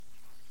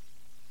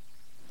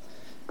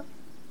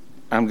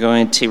I'm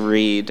going to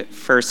read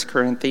 1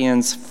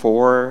 Corinthians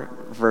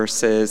 4,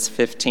 verses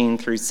 15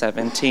 through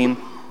 17.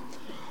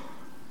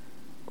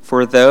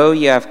 For though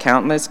you have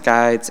countless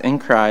guides in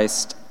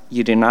Christ,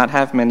 you do not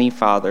have many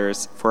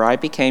fathers, for I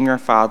became your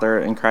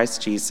father in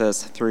Christ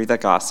Jesus through the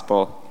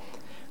gospel.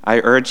 I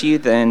urge you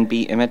then,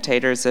 be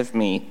imitators of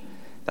me.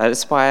 That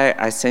is why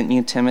I sent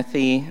you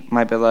Timothy,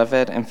 my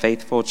beloved and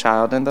faithful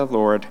child in the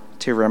Lord,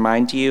 to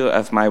remind you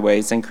of my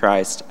ways in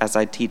Christ as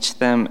I teach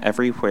them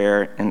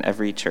everywhere in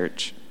every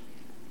church.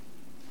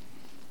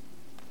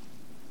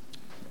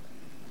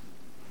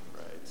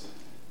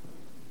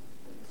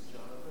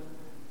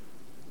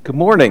 Good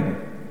morning.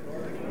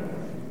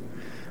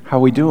 How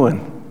we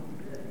doing?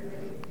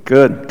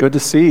 Good to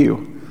see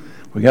you.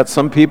 We got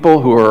some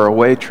people who are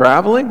away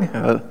traveling,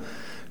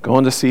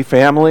 going to see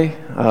family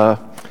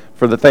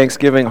for the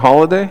Thanksgiving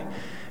holiday,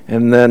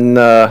 and then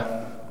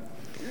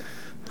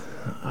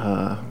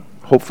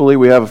hopefully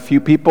we have a few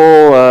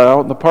people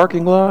out in the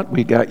parking lot.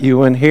 We got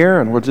you in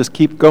here, and we'll just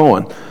keep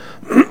going.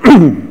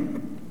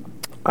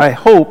 I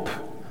hope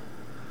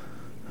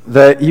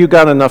that you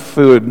got enough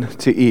food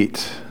to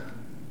eat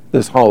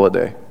this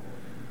holiday.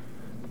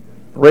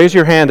 Raise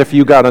your hand if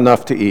you got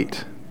enough to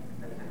eat.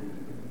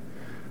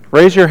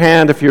 Raise your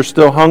hand if you're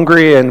still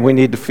hungry and we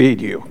need to feed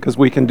you, because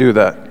we can do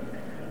that.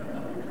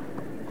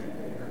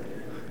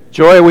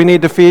 Joy, we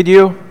need to feed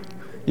you?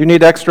 You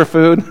need extra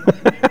food?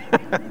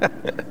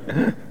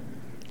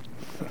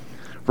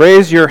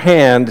 Raise your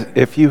hand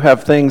if you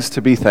have things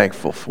to be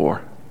thankful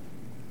for.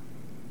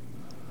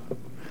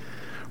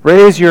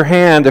 Raise your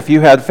hand if you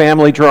had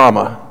family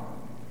drama.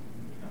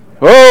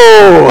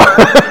 Oh!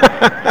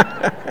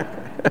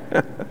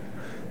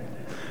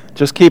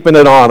 Just keeping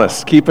it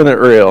honest, keeping it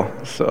real.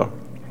 So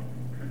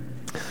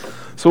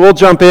we'll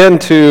jump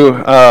into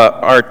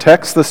our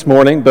text this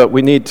morning, but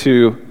we need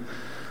to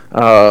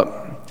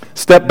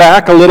step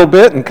back a little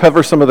bit and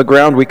cover some of the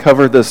ground we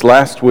covered this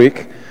last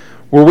week,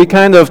 where we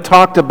kind of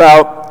talked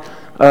about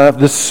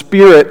the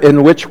spirit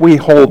in which we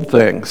hold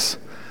things.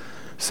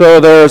 So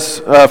there's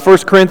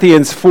 1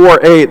 Corinthians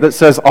 4:8 that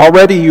says,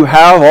 already you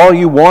have all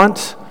you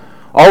want.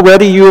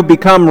 Already you have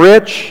become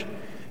rich.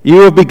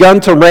 You have begun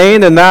to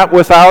reign, and that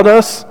without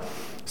us.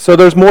 So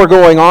there's more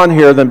going on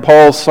here than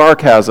Paul's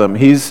sarcasm.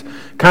 He's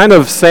kind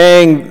of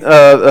saying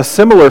a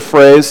similar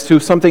phrase to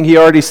something he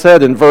already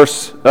said in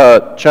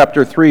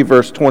chapter 3,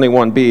 verse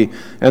 21b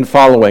and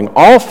following.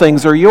 All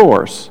things are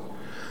yours,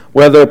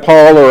 whether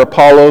Paul or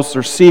Apollos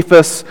or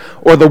Cephas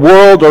or the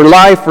world or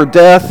life or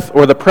death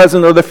or the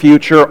present or the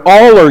future,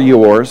 all are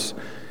yours,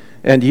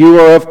 and you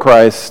are of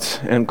Christ,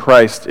 and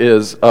Christ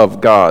is of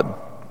God.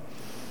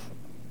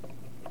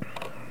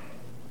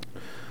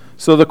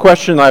 So the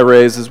question I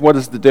raise is, what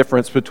is the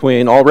difference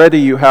between already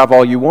you have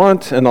all you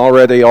want and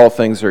already all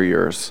things are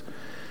yours?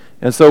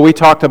 And so we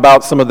talked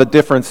about some of the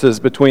differences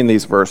between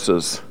these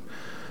verses.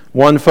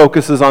 One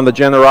focuses on the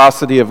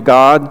generosity of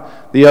God.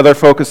 The other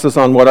focuses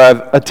on what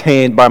I've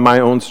attained by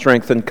my own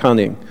strength and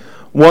cunning.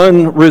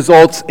 One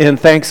results in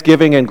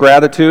thanksgiving and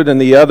gratitude,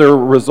 and the other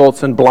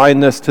results in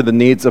blindness to the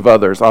needs of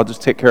others. I'll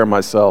just take care of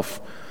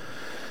myself.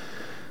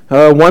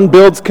 One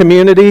builds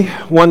community,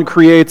 one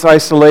creates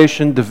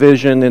isolation,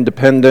 division,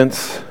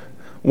 independence.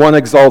 One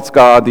exalts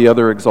God, the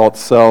other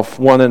exalts self.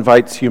 One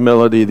invites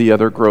humility, the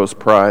other grows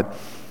pride.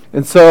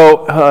 And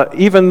so,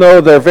 even though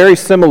they're very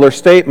similar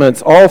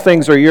statements, all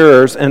things are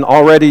yours and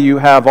already you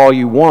have all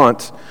you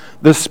want,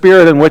 the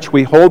spirit in which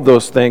we hold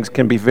those things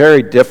can be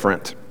very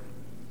different.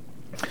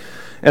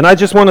 And I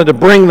just wanted to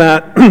bring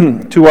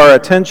that to our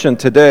attention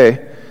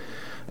today.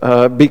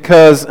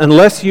 Because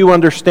unless you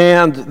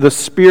understand the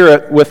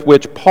spirit with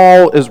which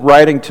Paul is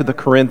writing to the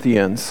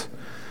Corinthians,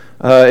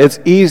 it's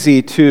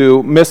easy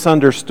to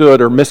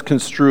misunderstood or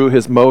misconstrue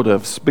his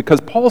motives,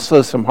 because Paul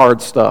says some hard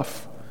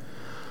stuff.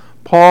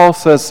 Paul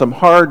says some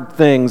hard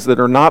things that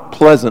are not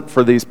pleasant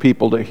for these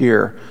people to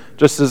hear,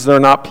 just as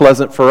they're not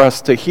pleasant for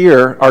us to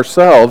hear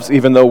ourselves,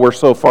 even though we're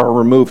so far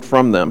removed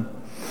from them.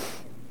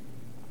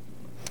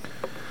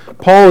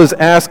 Paul is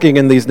asking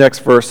in these next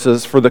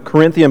verses for the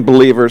Corinthian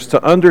believers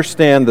to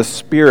understand the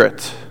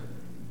spirit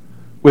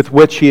with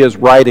which he is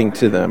writing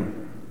to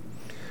them.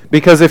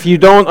 Because if you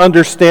don't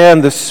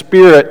understand the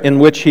spirit in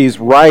which he's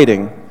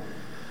writing,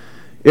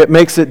 it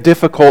makes it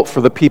difficult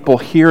for the people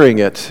hearing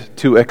it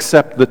to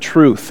accept the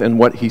truth in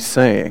what he's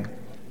saying.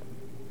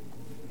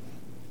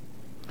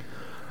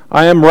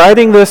 I am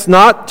writing this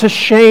not to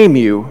shame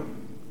you,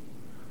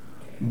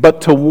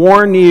 but to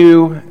warn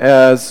you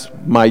as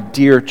my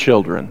dear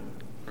children.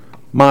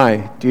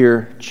 My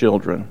dear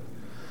children.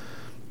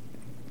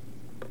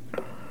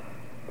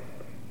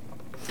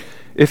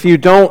 If you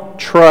don't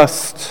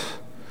trust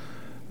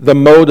the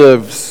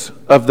motives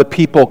of the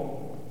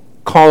people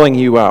calling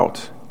you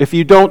out, if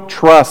you don't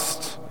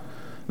trust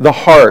the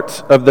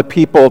heart of the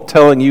people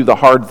telling you the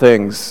hard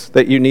things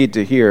that you need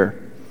to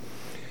hear,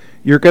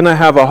 you're going to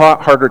have a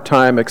lot harder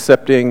time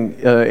accepting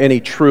any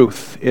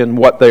truth in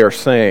what they are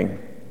saying.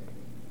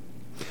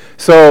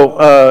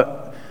 So,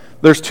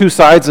 there's two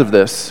sides of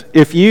this.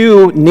 If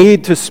you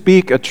need to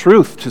speak a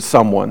truth to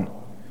someone,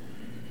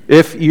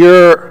 if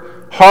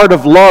you're heart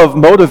of love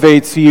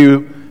motivates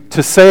you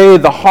to say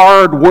the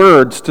hard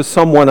words to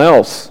someone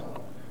else?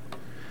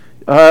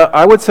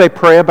 I would say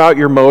pray about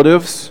your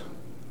motives.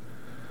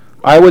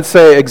 I would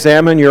say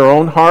examine your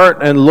own heart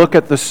and look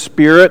at the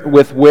spirit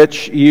with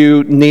which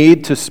you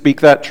need to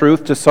speak that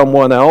truth to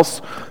someone else.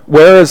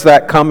 Where is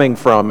that coming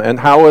from? And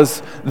how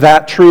is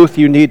that truth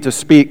you need to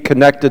speak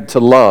connected to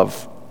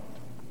love?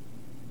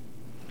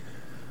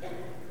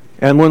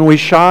 And when we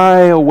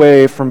shy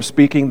away from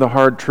speaking the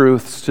hard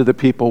truths to the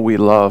people we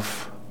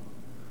love,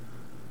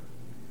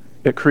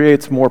 it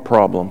creates more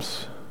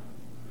problems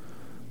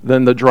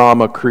than the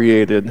drama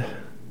created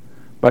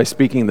by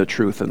speaking the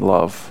truth in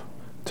love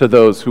to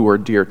those who are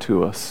dear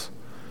to us.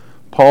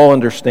 Paul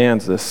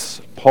understands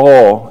this.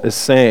 Paul is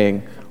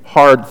saying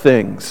hard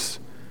things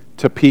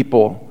to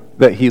people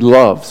that he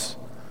loves,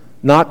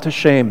 not to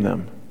shame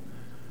them,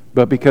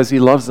 but because he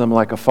loves them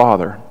like a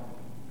father.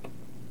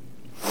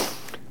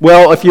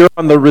 Well, if you're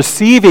on the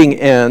receiving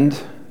end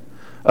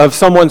of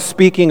someone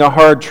speaking a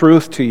hard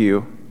truth to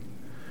you,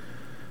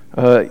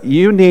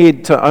 you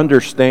need to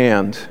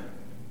understand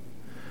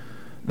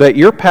that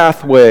your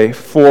pathway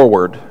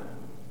forward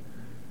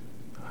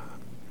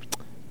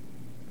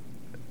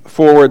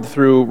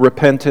through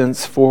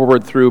repentance,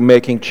 forward through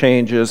making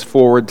changes,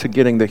 forward to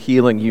getting the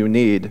healing you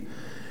need,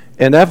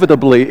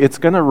 inevitably it's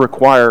going to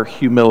require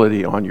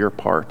humility on your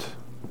part.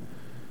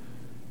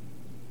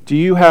 Do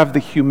you have the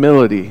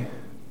humility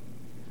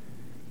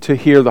to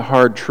hear the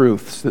hard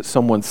truths that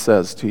someone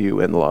says to you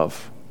in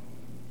love?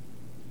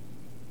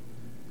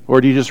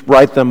 Or do you just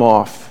write them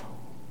off?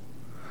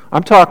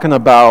 I'm talking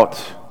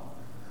about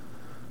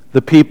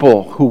the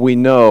people who we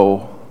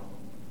know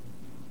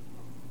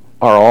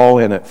are all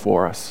in it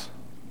for us.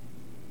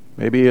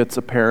 Maybe it's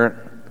a parent,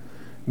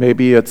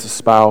 maybe it's a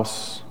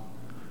spouse.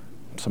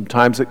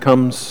 Sometimes it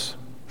comes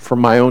from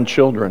my own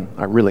children.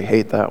 I really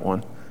hate that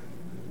one.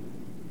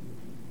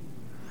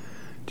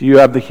 Do you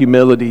have the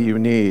humility you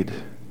need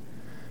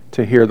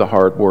to hear the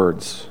hard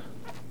words?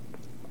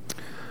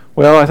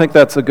 Well, I think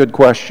that's a good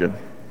question.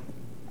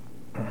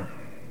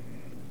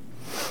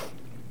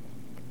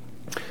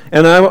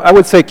 And I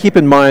would say keep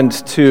in mind,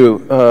 too,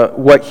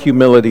 what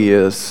humility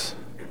is.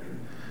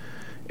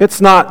 It's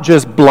not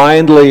just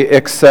blindly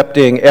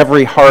accepting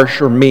every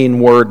harsh or mean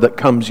word that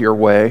comes your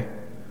way.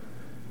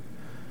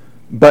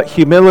 But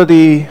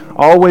humility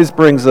always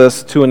brings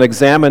us to an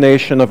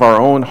examination of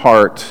our own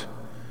heart,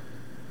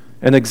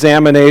 an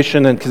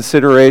examination and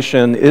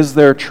consideration, is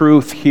there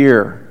truth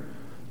here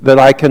that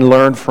I can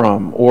learn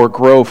from or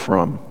grow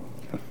from?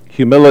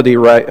 Humility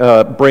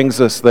brings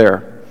us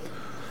there.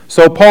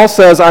 So Paul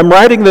says, I'm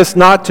writing this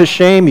not to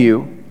shame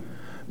you,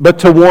 but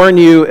to warn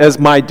you as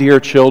my dear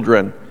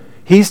children.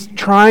 He's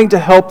trying to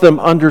help them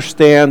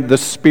understand the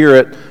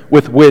spirit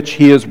with which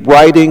he is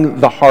writing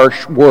the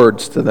harsh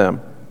words to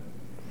them.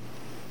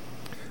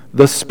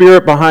 The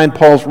spirit behind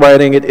Paul's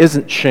writing, it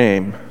isn't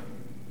shame.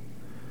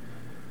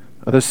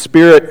 The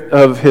spirit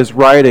of his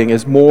writing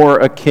is more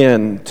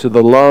akin to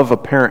the love a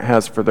parent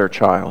has for their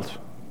child.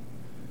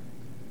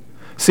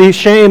 See,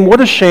 shame, what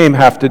does shame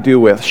have to do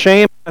with?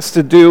 Shame has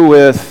to do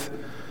with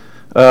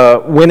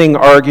winning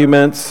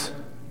arguments.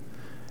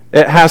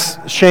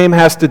 Shame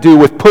has to do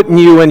with putting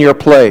you in your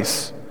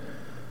place.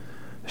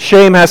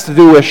 Shame has to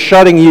do with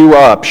shutting you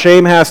up.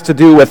 Shame has to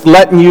do with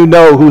letting you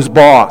know who's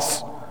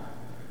boss.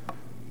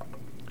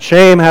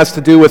 Shame has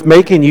to do with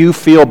making you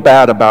feel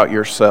bad about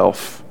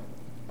yourself.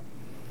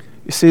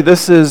 You see,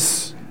 this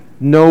is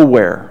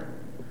nowhere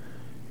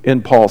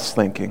in Paul's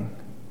thinking.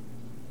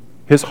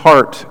 His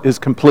heart is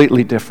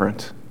completely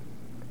different.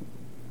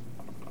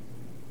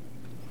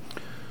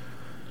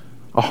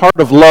 A heart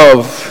of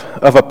love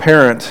of a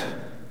parent,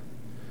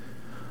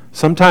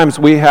 sometimes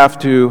we have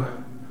to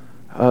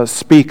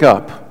speak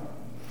up.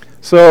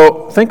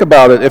 So think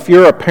about it. If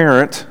you're a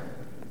parent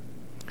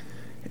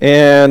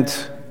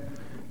and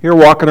you're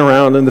walking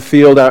around in the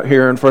field out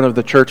here in front of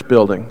the church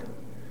building,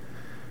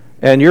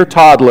 and your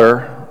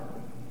toddler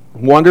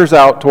wanders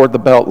out toward the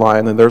belt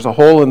line, and there's a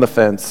hole in the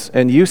fence,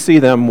 and you see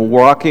them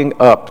walking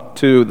up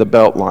to the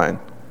belt line,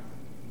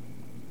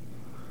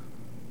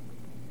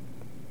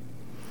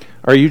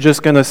 are you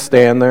just going to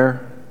stand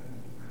there?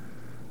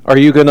 Are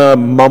you going to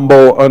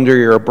mumble under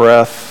your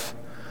breath,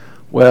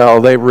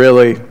 well, they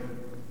really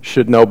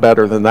should know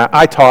better than that.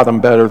 I taught them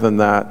better than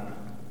that.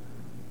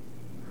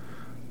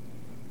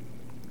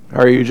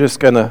 Are you just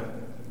going to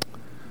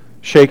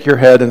shake your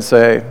head and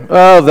say,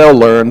 oh, they'll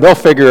learn, they'll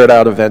figure it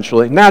out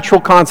eventually? Natural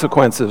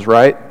consequences,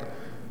 right?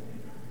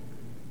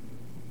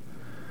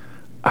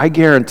 I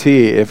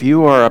guarantee if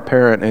you are a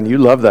parent and you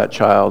love that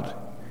child,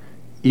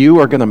 you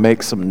are going to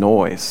make some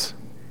noise.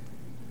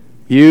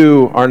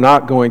 You are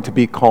not going to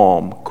be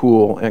calm,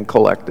 cool, and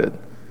collected.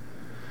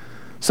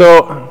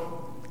 So,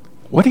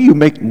 what do you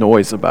make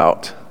noise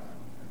about?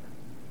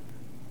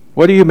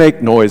 What do you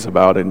make noise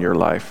about in your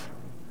life?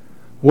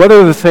 What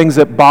are the things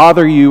that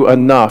bother you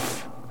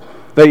enough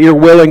that you're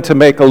willing to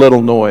make a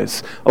little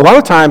noise? A lot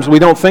of times we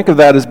don't think of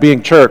that as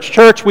being church.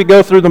 Church, we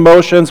go through the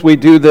motions, we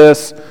do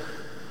this.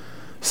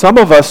 Some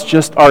of us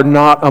just are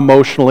not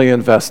emotionally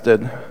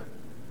invested.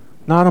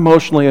 Not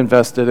emotionally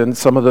invested in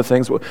some of the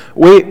things.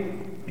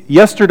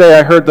 Yesterday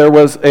I heard there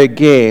was a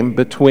game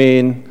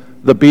between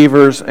the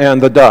Beavers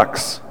and the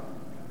Ducks.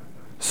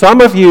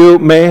 Some of you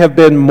may have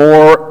been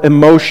more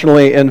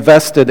emotionally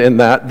invested in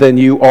that than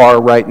you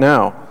are right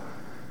now.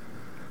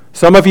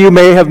 Some of you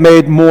may have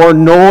made more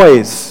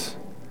noise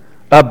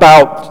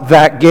about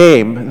that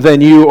game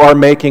than you are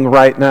making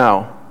right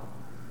now.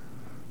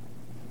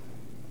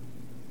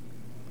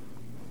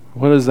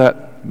 What does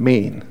that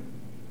mean?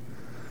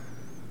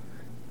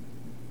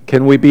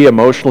 Can we be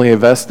emotionally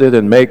invested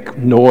and make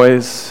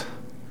noise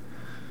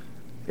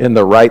in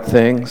the right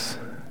things?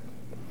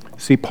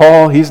 See,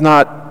 Paul, he's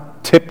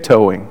not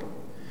tiptoeing.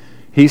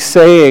 He's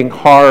saying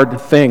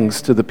hard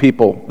things to the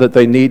people that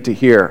they need to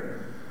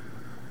hear.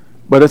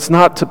 But it's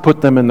not to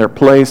put them in their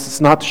place.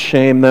 It's not to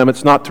shame them.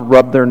 It's not to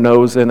rub their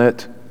nose in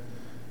it.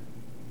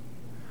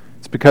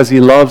 It's because he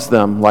loves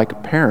them like a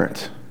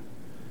parent.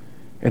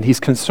 And he's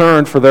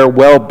concerned for their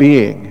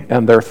well-being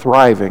and their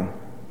thriving.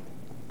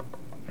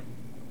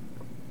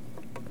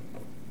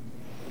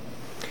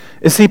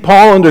 You see,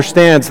 Paul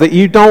understands that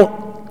you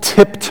don't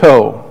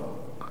tiptoe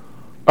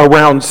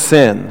around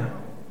sin.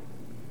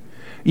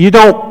 You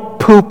don't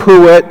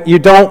poo-poo it. You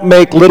don't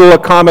make little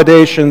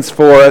accommodations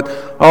for it.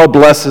 Oh,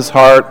 bless his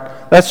heart.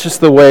 That's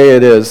just the way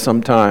it is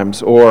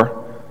sometimes.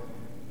 Or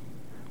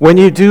when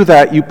you do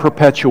that, you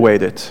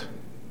perpetuate it.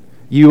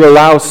 You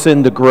allow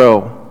sin to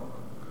grow.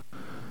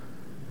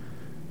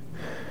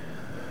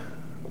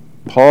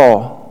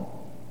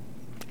 Paul,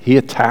 he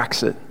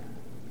attacks it.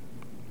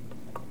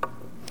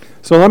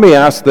 So let me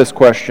ask this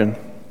question.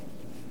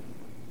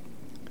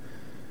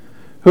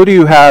 Who do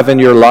you have in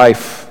your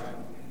life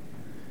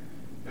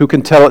who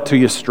can tell it to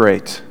you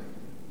straight?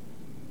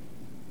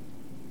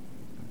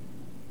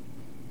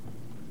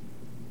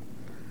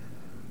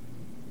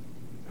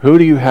 Who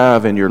do you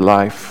have in your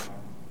life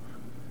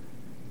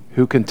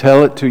who can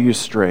tell it to you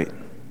straight?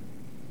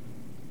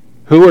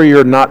 Who are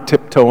your not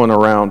tiptoeing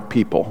around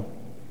people?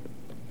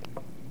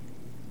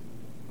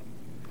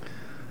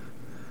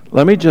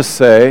 Let me just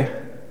say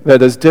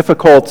that as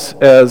difficult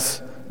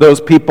as those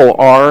people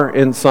are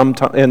in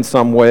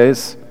some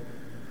ways,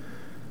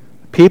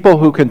 people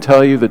who can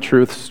tell you the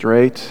truth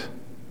straight,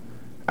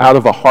 out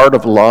of a heart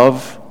of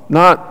love,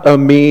 not a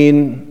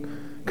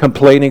mean,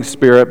 complaining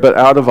spirit, but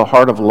out of a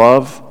heart of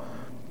love,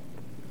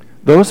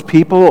 those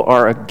people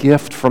are a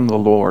gift from the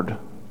Lord.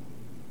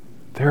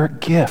 They're a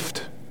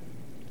gift.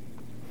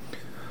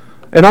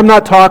 And I'm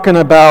not talking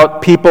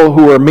about people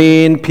who are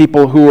mean,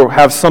 people who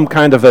have some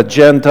kind of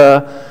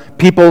agenda,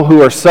 people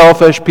who are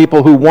selfish,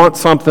 people who want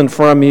something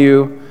from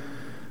you.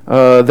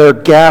 They're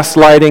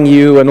gaslighting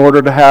you in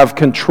order to have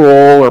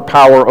control or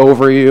power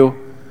over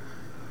you.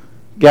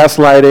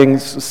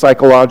 Gaslighting's a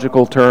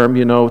psychological term,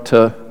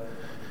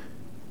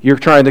 you're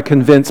trying to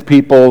convince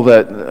people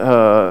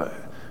that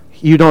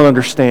you don't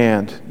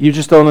understand. You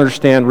just don't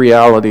understand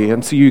reality.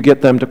 And so you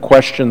get them to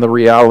question the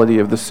reality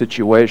of the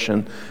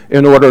situation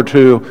in order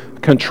to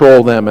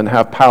control them and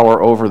have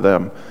power over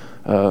them.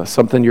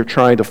 Something you're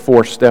trying to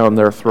force down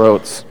their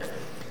throats.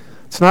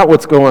 It's not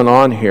what's going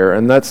on here,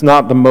 and that's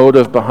not the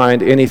motive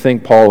behind anything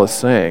Paul is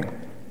saying.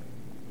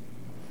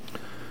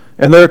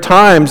 And there are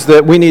times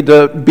that we need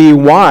to be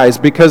wise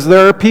because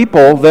there are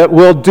people that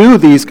will do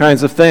these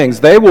kinds of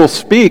things. They will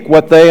speak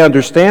what they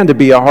understand to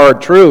be a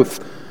hard truth,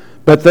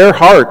 but their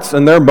hearts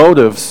and their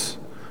motives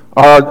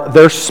are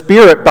their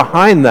spirit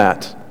behind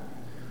that.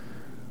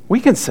 We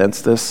can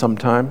sense this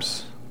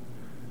sometimes.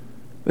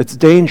 It's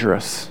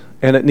dangerous,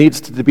 and it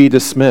needs to be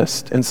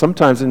dismissed, and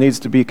sometimes it needs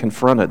to be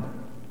confronted.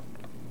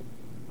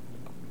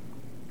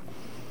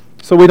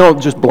 So we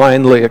don't just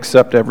blindly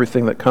accept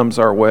everything that comes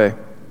our way.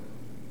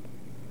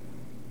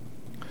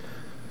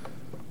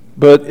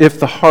 But if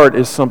the heart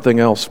is something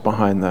else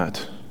behind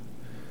that,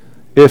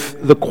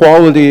 if the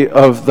quality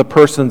of the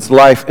person's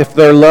life, if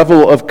their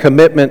level of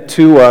commitment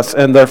to us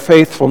and their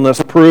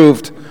faithfulness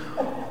proved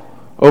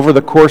over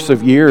the course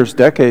of years,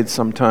 decades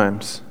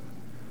sometimes,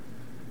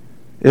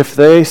 if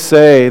they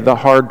say the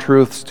hard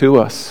truths to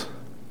us,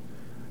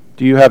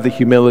 do you have the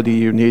humility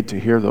you need to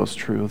hear those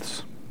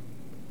truths?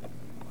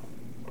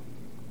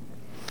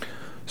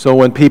 So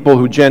when people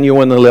who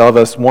genuinely love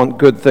us want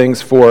good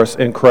things for us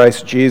in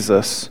Christ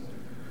Jesus,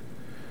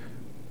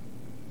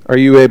 are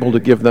you able to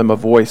give them a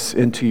voice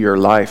into your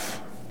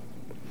life?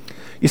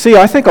 You see,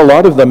 I think a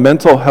lot of the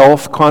mental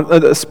health,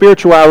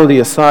 spirituality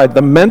aside,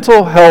 the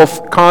mental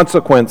health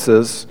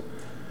consequences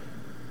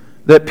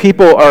that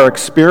people are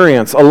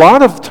experiencing, a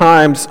lot of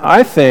times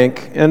I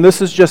think, and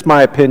this is just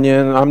my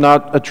opinion, I'm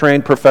not a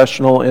trained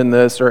professional in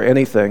this or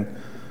anything,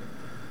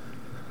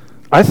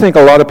 I think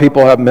a lot of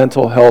people have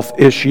mental health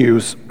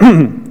issues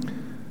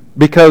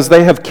because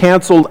they have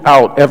canceled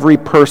out every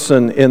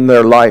person in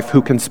their life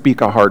who can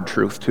speak a hard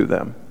truth to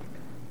them.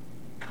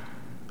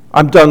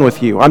 I'm done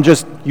with you.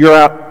 You're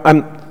out.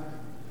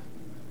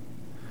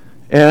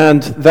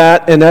 And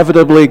that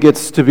inevitably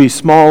gets to be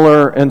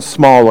smaller and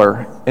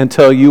smaller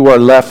until you are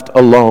left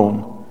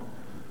alone.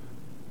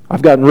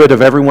 I've gotten rid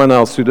of everyone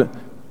else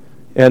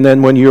And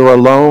then when you're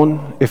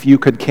alone, if you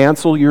could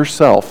cancel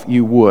yourself,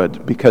 you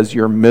would, because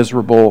you're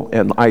miserable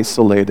and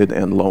isolated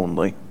and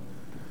lonely.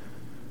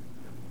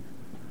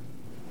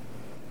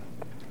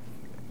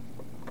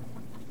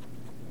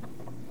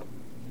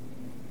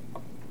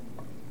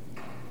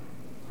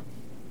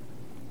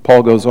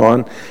 Paul goes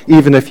on,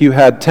 even if you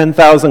had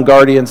 10,000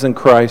 guardians in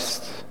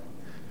Christ,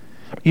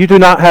 you do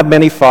not have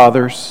many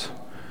fathers.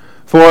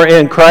 For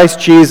in Christ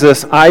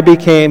Jesus, I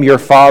became your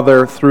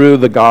father through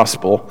the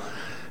gospel.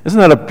 Isn't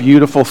that a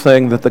beautiful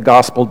thing that the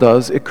gospel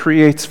does? It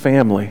creates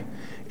family.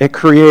 It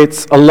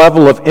creates a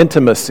level of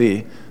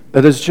intimacy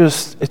that is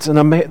just,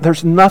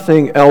 there's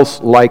nothing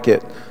else like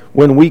it.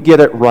 When we get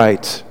it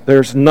right,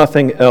 there's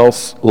nothing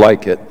else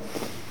like it.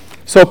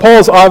 So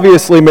Paul's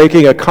obviously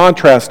making a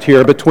contrast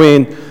here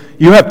between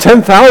you have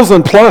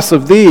 10,000 plus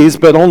of these,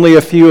 but only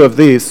a few of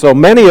these. So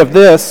many of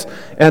this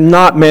and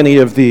not many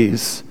of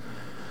these.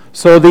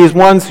 So these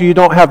ones, you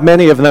don't have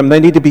many of them, they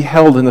need to be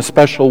held in a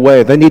special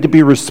way. They need to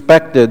be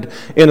respected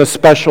in a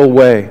special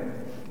way.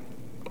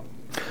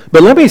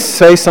 But let me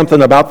say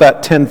something about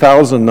that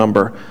 10,000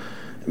 number.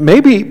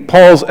 Maybe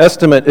Paul's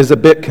estimate is a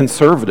bit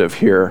conservative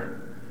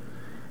here.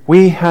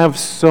 We have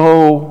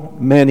so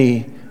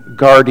many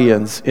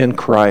guardians in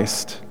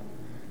Christ.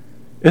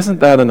 Isn't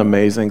that an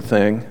amazing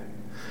thing?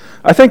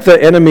 I think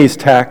the enemy's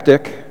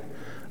tactic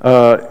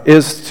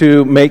is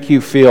to make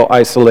you feel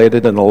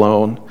isolated and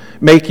alone,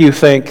 make you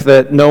think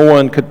that no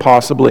one could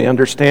possibly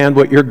understand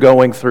what you're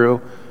going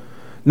through,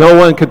 no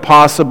one could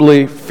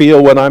possibly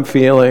feel what I'm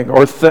feeling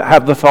or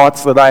have the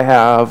thoughts that I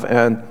have.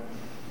 And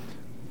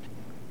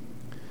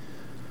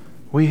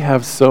we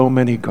have so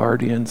many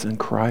guardians in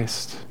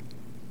Christ.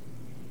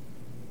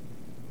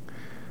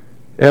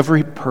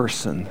 Every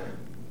person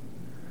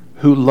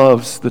who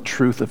loves the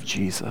truth of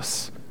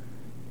Jesus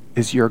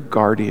is your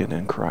guardian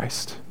in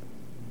Christ.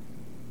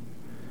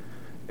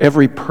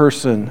 Every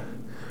person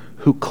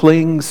who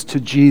clings to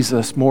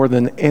Jesus more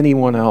than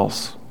anyone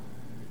else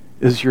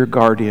is your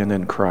guardian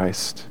in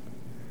Christ.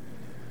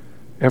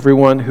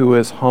 Everyone who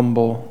is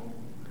humble,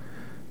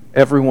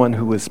 everyone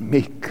who is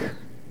meek,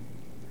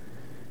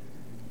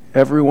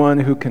 everyone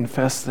who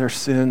confess their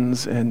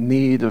sins and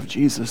need of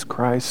Jesus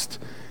Christ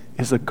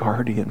is a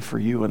guardian for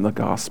you in the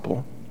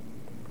gospel.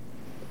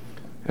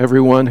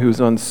 Everyone who's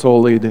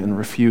unsullied and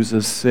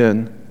refuses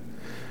sin,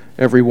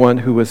 everyone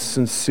who is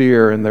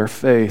sincere in their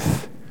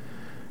faith,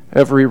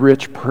 every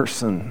rich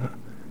person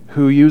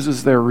who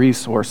uses their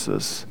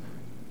resources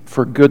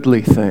for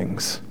goodly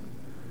things,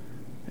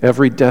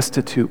 every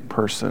destitute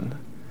person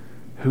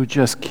who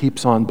just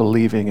keeps on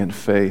believing in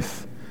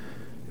faith,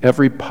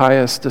 every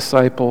pious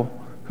disciple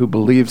who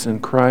believes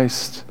in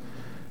Christ,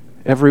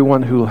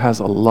 everyone who has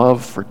a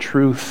love for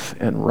truth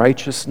and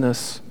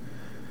righteousness.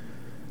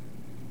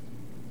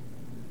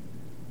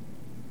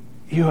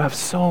 You have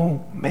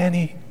so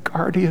many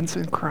guardians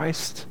in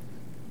Christ.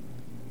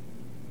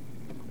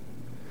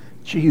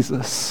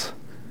 Jesus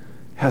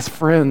has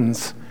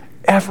friends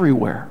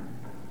everywhere.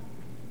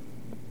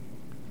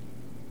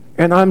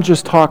 And I'm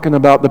just talking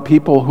about the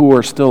people who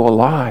are still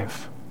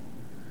alive.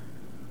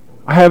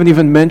 I haven't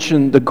even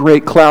mentioned the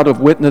great cloud of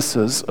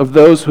witnesses of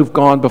those who've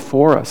gone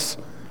before us.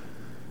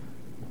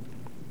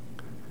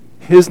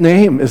 His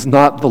name is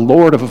not the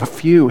Lord of a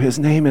few. His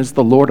name is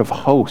the Lord of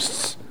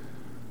hosts.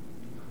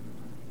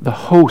 The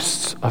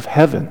hosts of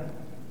heaven.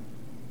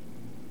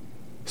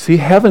 See,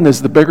 heaven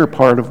is the bigger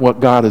part of what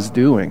God is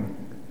doing.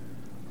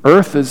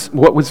 Earth is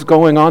what was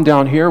going on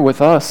down here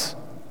with us.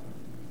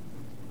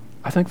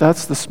 I think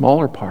that's the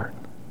smaller part.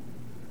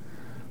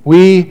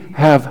 We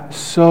have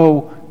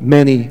so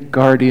many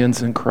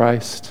guardians in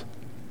Christ.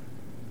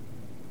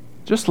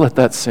 Just let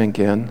that sink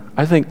in.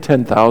 I think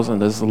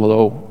 10,000 is a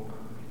low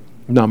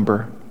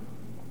number.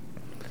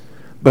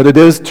 But it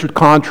is to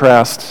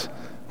contrast,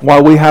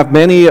 while we have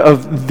many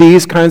of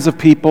these kinds of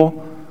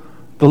people,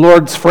 the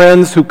Lord's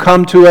friends who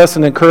come to us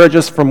and encourage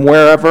us from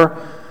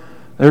wherever,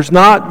 there's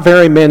not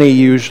very many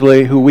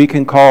usually who we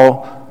can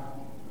call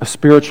a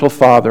spiritual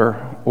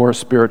father or a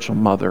spiritual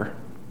mother,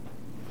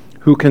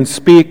 who can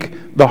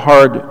speak the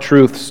hard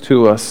truths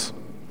to us.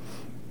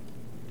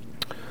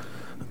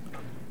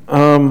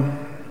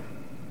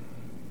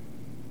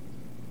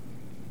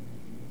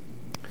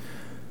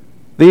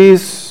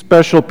 These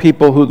special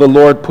people who the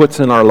Lord puts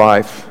in our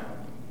life,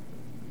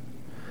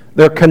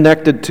 they're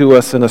connected to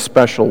us in a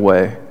special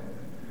way.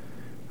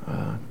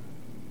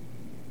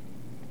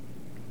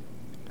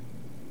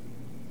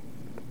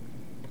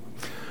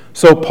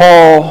 So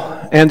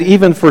Paul, and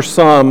even for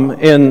some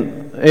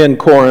in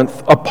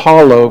Corinth,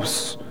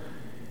 Apollos,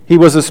 he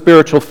was a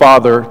spiritual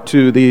father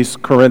to these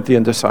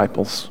Corinthian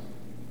disciples.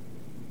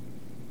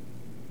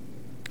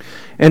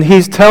 And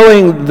he's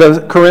telling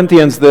the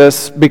Corinthians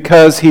this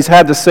because he's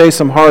had to say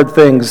some hard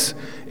things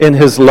in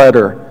his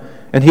letter.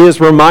 And he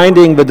is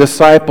reminding the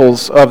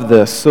disciples of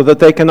this so that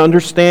they can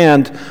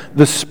understand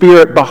the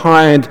spirit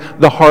behind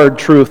the hard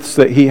truths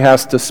that he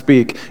has to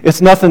speak.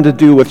 It's nothing to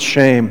do with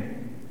shame.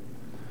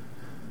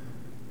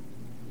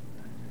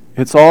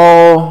 It's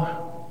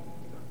all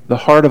the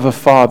heart of a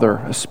father,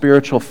 a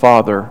spiritual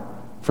father,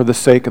 for the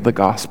sake of the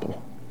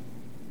gospel.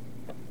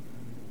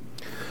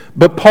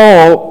 But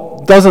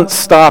Paul doesn't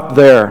stop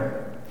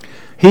there.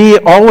 He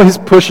always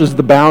pushes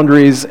the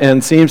boundaries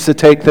and seems to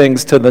take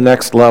things to the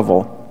next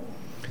level.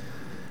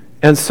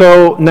 And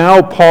so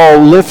now Paul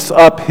lifts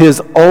up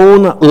his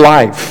own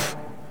life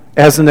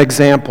as an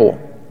example.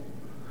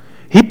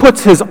 He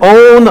puts his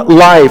own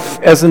life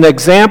as an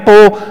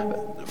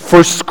example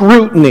for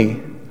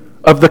scrutiny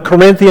of the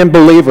Corinthian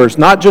believers,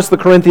 not just the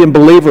Corinthian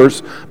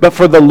believers, but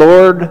for the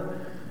Lord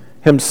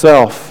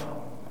himself,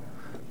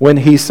 when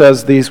he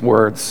says these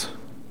words,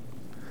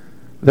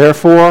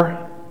 "Therefore,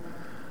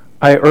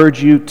 I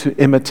urge you to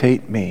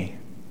imitate me.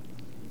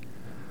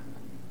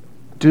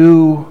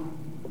 Do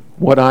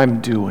what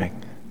I'm doing."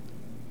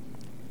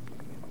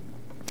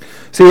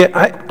 See,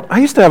 I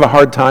used to have a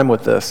hard time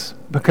with this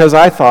because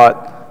I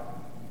thought,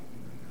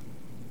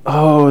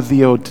 oh,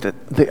 the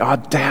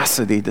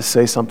audacity to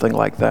say something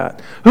like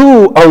that.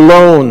 Who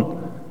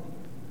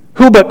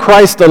but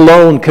Christ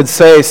alone could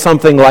say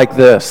something like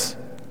this?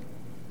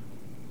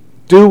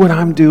 Do what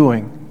I'm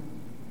doing.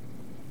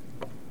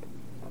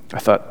 I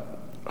thought,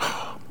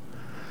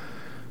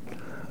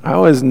 I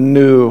always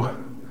knew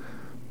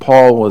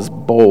Paul was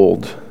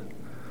bold.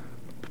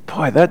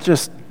 Boy, that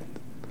just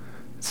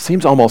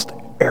seems almost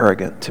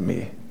arrogant to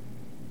me,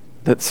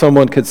 that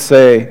someone could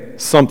say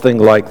something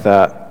like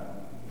that.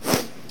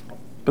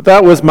 But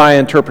that was my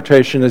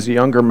interpretation as a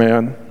younger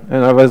man,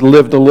 and I've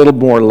lived a little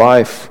more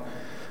life.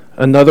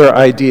 Another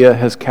idea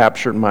has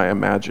captured my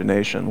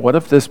imagination. What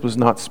if this was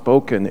not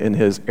spoken in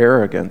his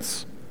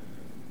arrogance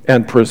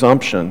and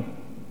presumption?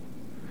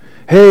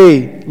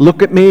 Hey,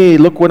 look at me,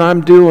 look what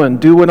I'm doing,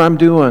 do what I'm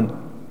doing.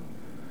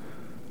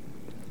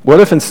 What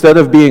if instead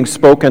of being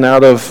spoken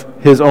out of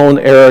his own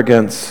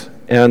arrogance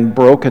and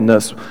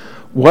brokenness,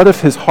 what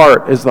if his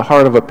heart is the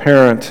heart of a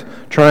parent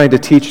trying to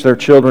teach their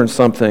children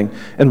something?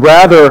 And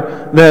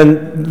rather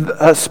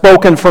than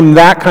spoken from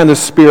that kind of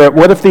spirit,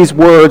 what if these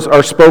words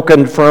are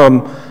spoken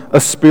from a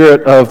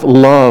spirit of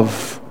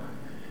love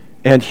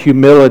and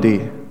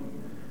humility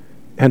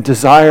and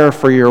desire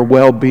for your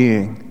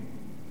well-being?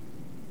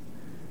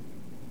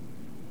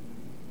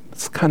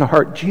 It's the kind of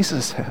heart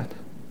Jesus had.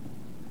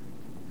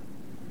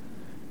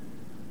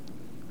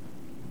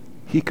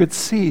 He could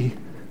see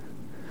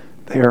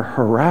they are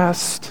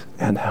harassed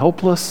and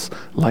helpless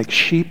like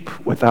sheep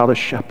without a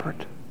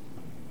shepherd.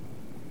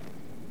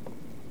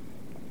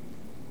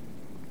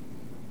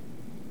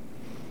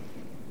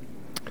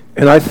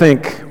 And I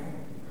think,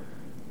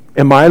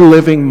 am I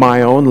living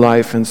my own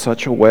life in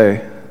such a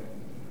way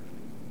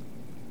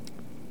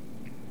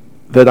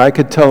that I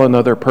could tell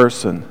another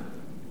person,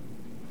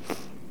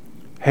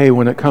 hey,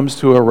 when it comes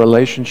to a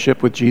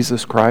relationship with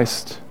Jesus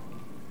Christ,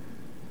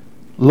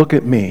 look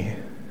at me.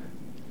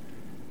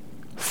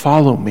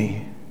 Follow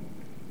me.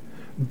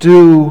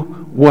 Do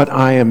what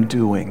I am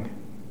doing.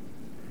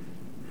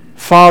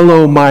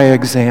 Follow my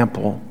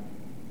example.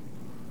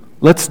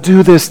 Let's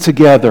do this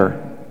together.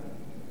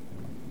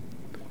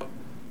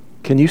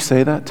 Can you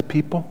say that to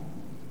people?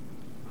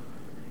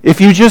 If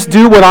you just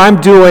do what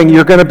I'm doing,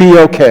 you're going to be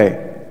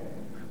okay.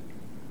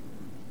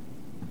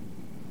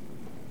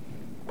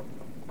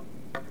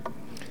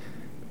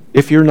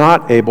 If you're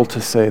not able to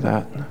say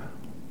that,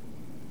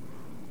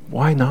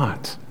 why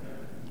not?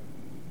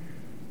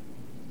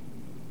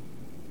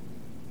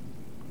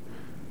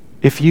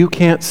 If you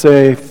can't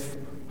say,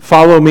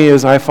 follow me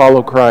as I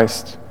follow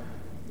Christ,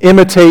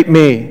 imitate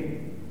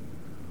me,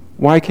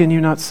 why can you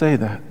not say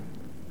that?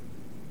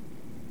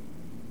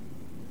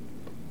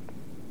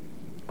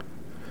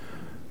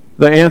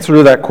 The answer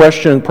to that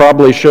question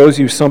probably shows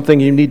you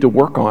something you need to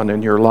work on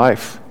in your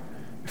life.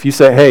 If you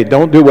say, hey,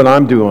 don't do what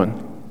I'm doing,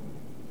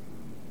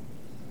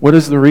 what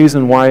is the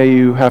reason why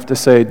you have to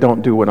say,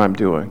 don't do what I'm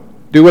doing?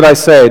 Do what I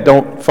say,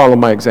 don't follow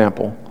my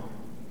example.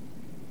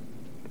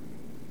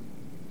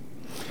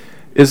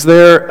 Is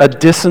there a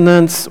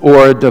dissonance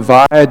or a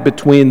divide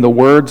between the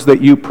words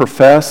that you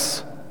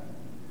profess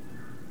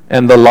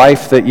and the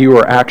life that you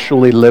are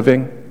actually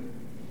living?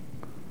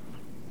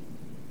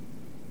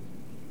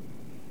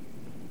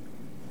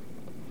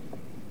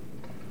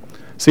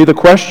 See, the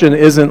question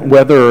isn't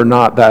whether or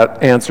not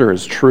that answer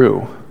is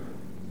true.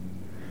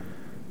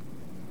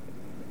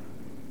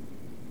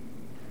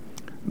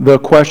 The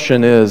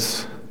question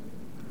is,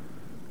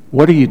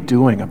 what are you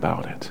doing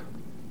about it?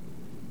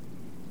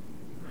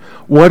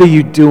 What are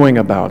you doing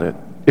about it?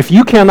 If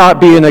you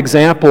cannot be an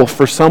example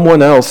for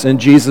someone else in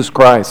Jesus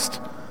Christ,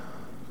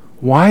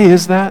 why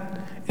is that?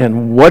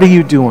 And what are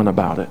you doing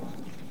about it?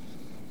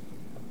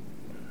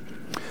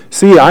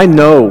 See, I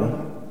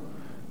know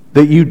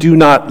that you do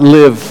not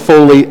live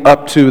fully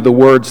up to the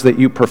words that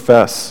you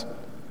profess.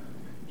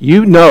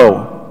 You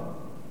know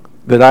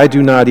that I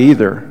do not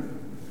either,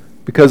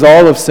 because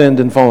all have sinned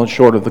and fallen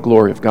short of the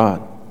glory of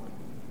God.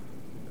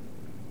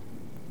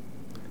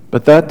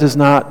 But that does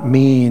not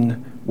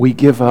mean we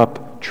give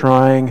up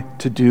trying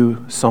to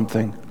do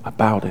something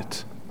about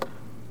it.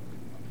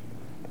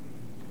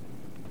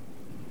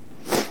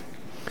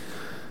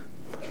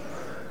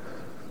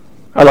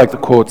 I like the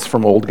quotes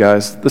from old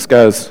guys. This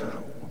guy's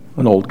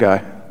an old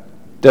guy.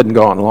 Dead and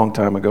gone a long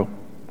time ago.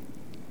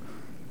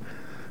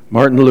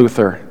 Martin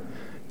Luther.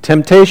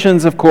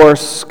 Temptations, of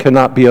course,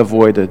 cannot be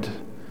avoided.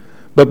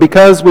 But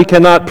because we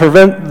cannot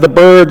prevent the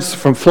birds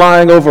from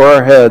flying over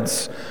our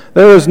heads,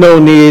 there is no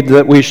need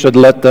that we should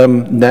let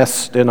them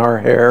nest in our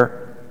hair.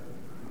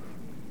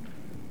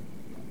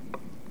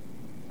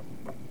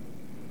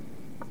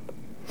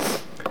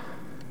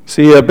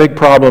 See, a big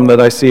problem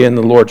that I see in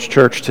the Lord's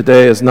church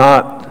today is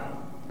not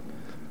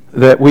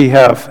that we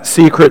have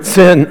secret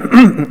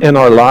sin in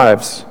our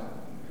lives.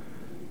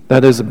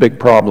 That is a big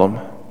problem.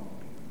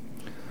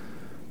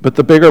 But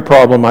the bigger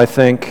problem, I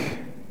think,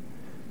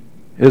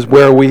 is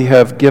where we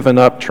have given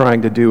up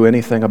trying to do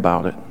anything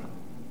about it.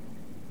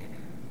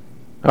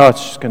 Oh,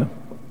 it's just going to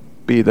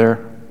be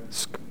there.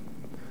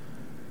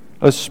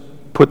 Let's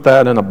put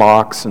that in a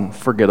box and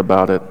forget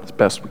about it as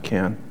best we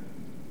can.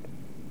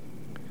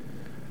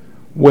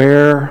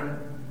 Where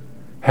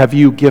have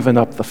you given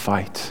up the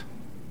fight?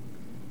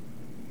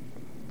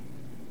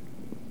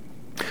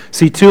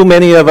 See, too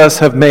many of us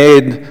have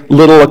made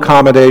little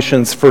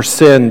accommodations for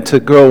sin to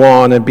go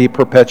on and be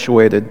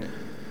perpetuated.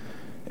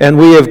 And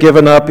we have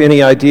given up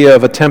any idea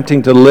of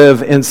attempting to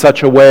live in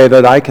such a way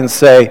that I can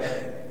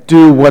say,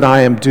 do what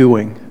I am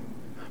doing.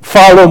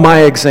 Follow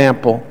my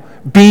example.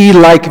 Be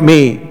like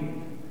me.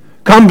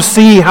 Come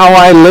see how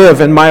I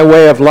live in my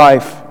way of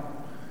life.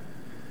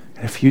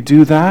 If you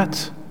do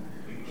that,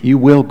 you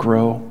will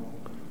grow,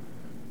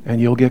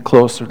 and you'll get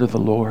closer to the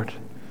Lord,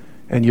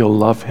 and you'll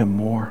love Him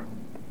more,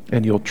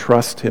 and you'll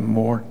trust Him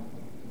more.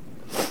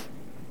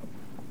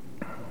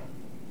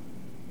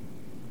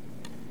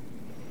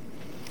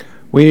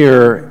 We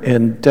are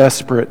in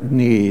desperate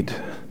need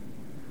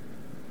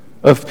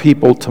of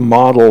people to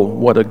model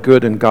what a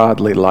good and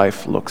godly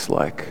life looks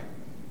like.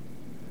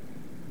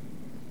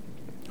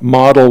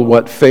 Model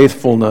what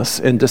faithfulness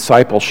in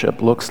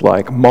discipleship looks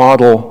like.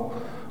 Model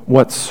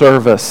what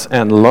service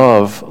and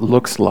love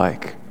looks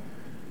like.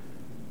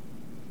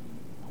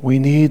 We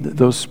need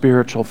those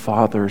spiritual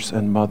fathers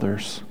and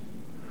mothers.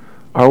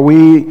 Are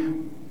we,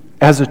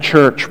 as a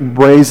church,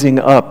 raising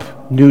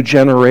up new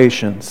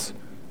generations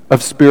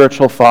of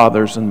spiritual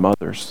fathers and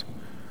mothers?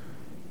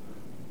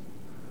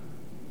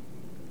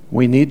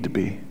 We need to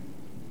be.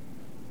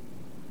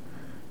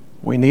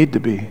 We need to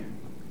be.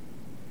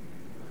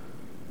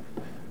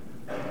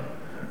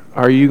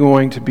 Are you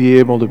going to be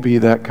able to be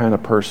that kind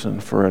of person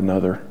for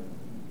another?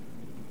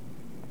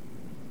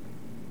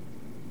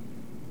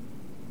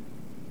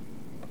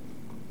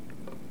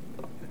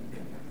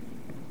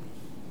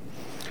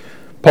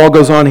 Paul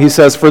goes on, he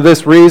says, for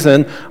this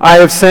reason, I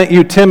have sent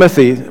you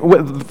Timothy.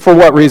 For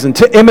what reason?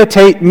 To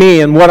imitate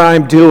me and what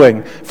I'm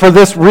doing. For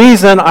this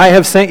reason, I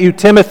have sent you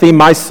Timothy,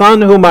 my son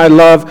whom I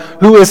love,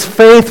 who is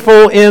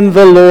faithful in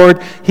the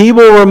Lord. He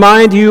will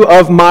remind you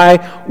of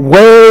my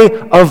way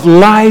of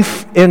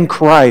life in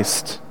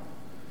Christ.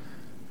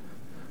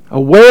 A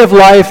way of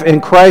life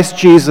in Christ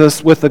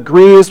Jesus which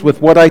agrees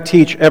with what I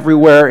teach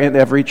everywhere in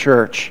every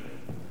church.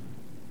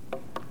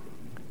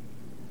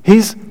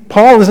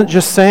 Paul isn't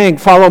just saying,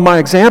 follow my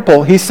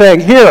example. He's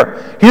saying, here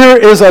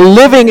is a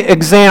living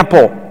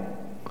example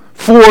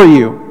for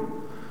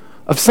you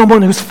of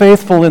someone who's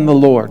faithful in the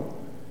Lord.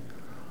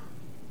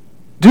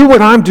 Do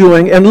what I'm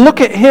doing and look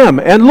at him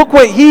and look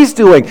what he's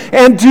doing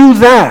and do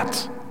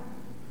that.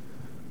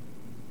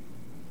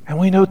 And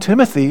we know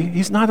Timothy,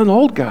 he's not an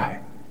old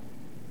guy.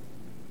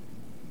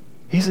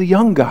 He's a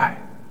young guy.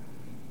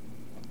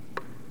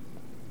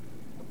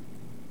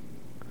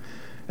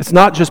 It's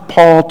not just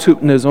Paul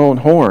tooting his own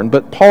horn,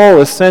 but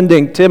Paul is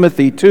sending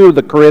Timothy to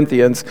the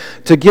Corinthians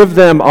to give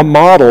them a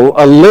model,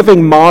 a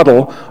living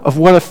model of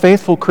what a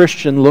faithful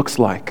Christian looks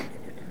like.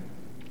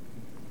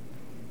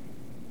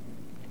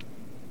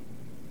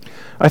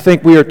 I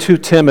think we are too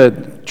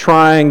timid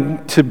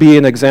trying to be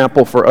an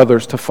example for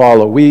others to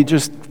follow. We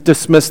just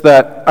dismiss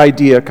that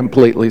idea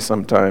completely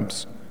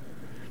sometimes.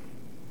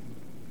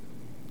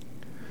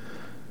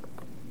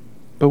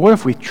 But what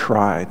if we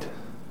tried?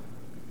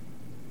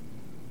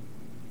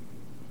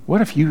 What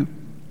if you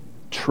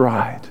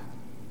tried?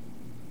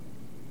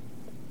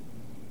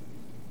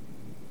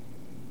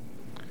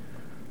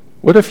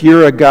 What if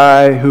you're a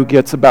guy who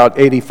gets about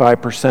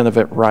 85% of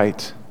it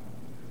right?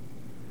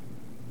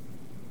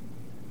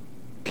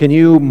 Can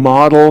you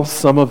model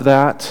some of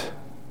that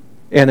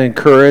and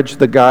encourage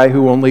the guy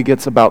who only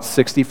gets about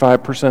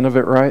 65% of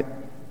it right?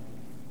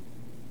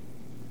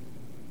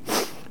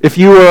 If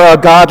you are a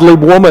godly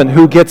woman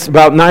who gets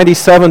about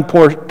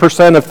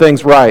 97% of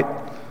things right,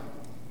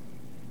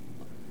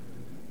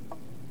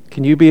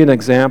 can you be an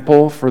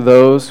example for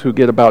those who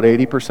get about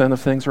 80%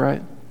 of things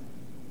right?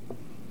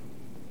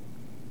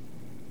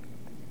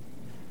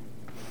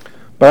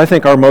 But I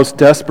think our most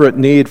desperate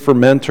need for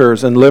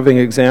mentors and living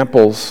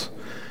examples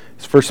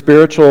is for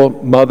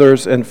spiritual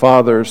mothers and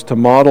fathers to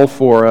model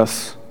for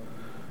us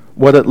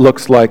what it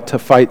looks like to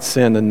fight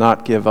sin and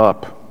not give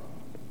up.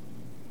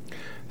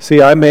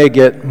 See, I may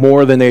get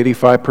more than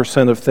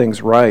 85% of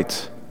things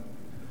right,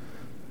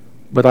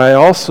 but I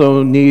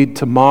also need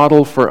to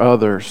model for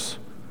others,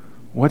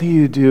 what do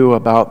you do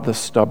about the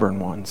stubborn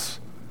ones,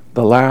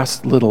 the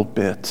last little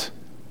bit,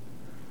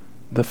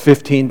 the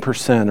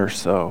 15% or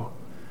so,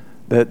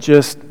 that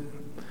just,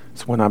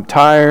 it's when I'm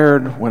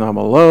tired, when I'm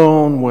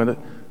alone,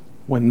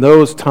 when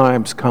those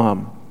times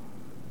come.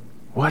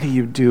 What do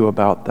you do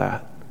about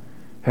that?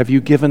 Have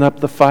you given up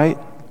the fight?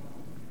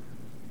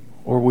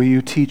 Or will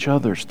you teach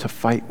others to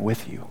fight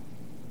with you?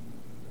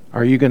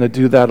 Are you going to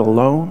do that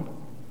alone?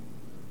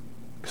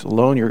 Because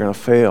alone you're going to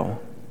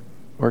fail.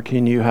 Or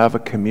can you have a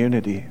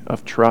community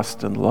of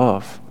trust and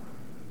love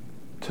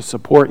to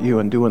support you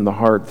in doing the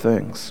hard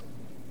things?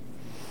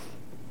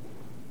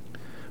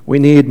 We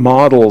need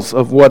models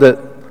of what it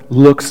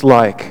looks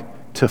like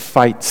to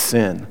fight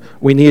sin.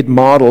 We need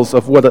models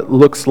of what it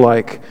looks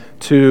like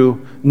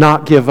to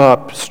not give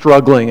up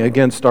struggling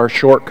against our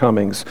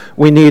shortcomings.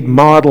 We need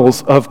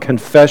models of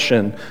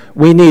confession.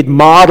 We need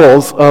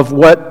models of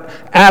what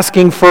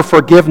asking for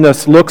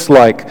forgiveness looks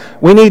like.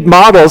 We need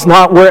models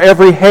not where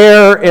every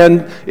hair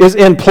is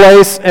in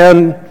place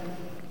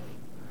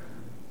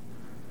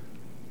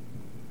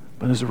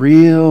but is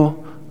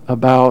real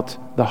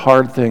about the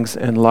hard things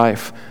in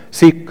life.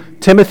 See,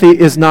 Timothy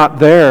is not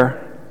there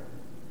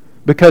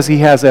because he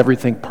has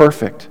everything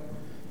perfect.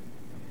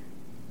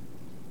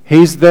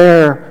 He's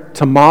there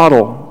to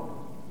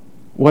model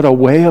what a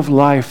way of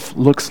life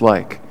looks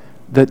like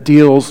that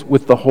deals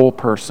with the whole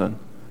person,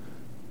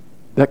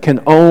 that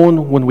can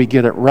own when we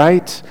get it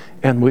right,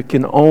 and we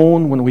can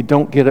own when we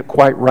don't get it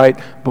quite right,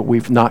 but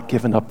we've not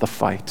given up the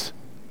fight.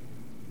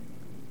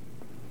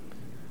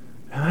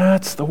 And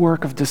that's the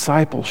work of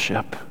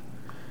discipleship.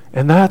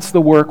 And that's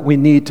the work we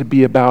need to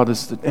be about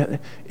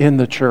in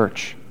the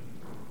church.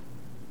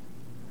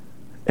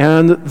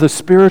 And the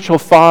spiritual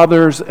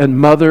fathers and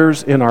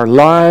mothers in our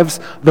lives,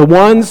 the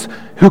ones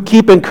who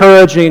keep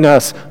encouraging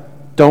us,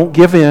 don't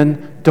give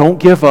in, don't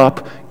give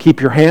up,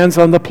 keep your hands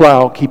on the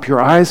plow, keep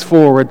your eyes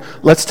forward,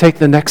 let's take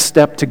the next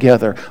step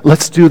together.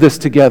 Let's do this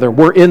together.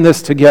 We're in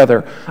this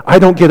together. I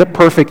don't get it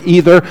perfect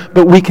either,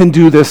 but we can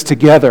do this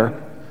together.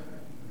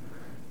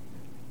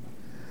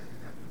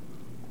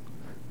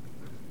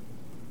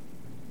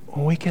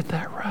 When we get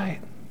that right,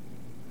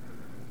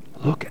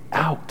 look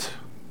out.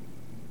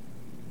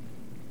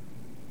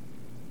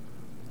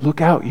 Look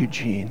out,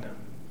 Eugene,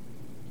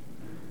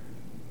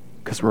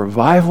 because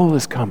revival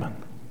is coming.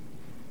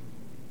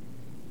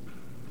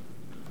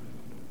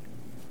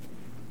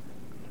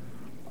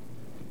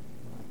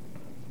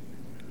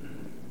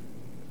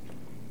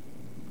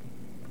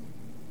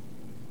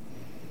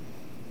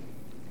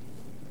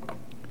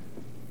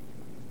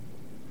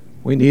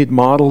 We need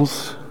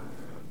models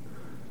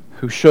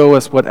who show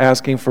us what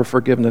asking for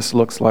forgiveness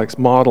looks like,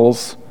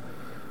 models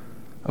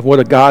of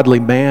what a godly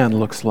man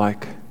looks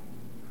like.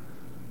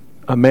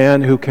 A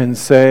man who can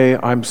say,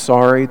 I'm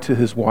sorry to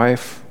his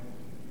wife.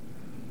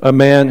 A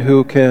man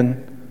who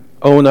can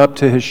own up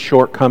to his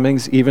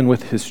shortcomings, even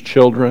with his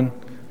children.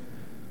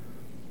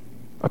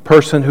 A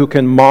person who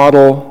can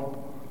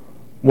model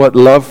what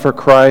love for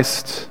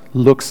Christ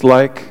looks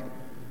like,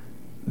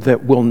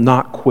 that will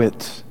not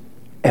quit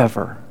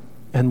ever,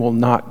 and will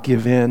not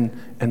give in,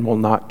 and will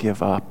not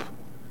give up.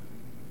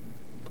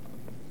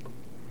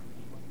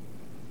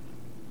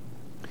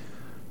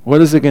 What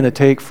is it going to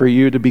take for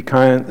you to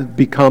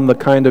become the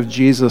kind of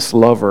Jesus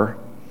lover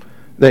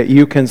that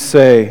you can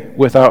say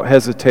without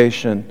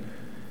hesitation,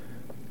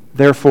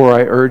 therefore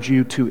I urge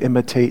you to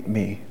imitate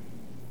me?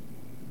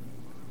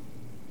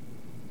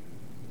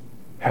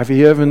 Have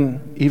you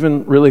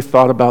even really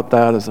thought about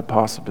that as a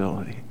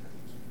possibility?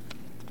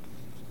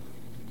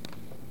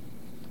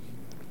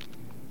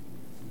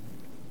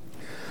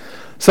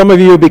 Some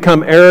of you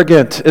become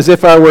arrogant, as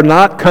if I were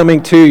not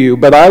coming to you,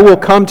 but I will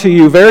come to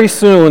you very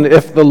soon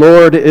if the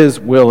Lord is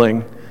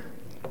willing.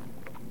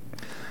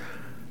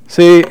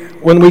 See,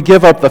 when we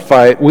give up the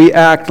fight, we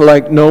act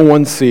like no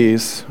one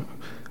sees.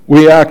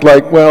 We act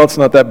like, well, it's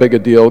not that big a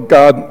deal.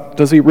 God,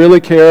 does he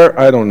really care?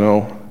 I don't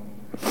know.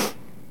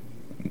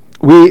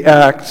 We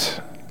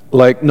act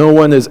like no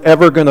one is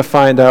ever going to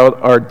find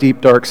out our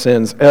deep, dark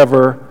sins,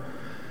 ever.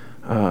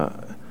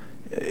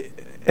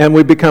 And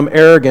we become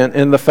arrogant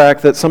in the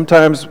fact that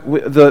sometimes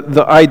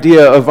the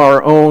idea of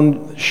our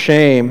own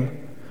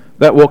shame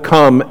that will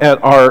come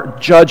at our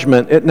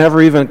judgment, it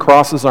never even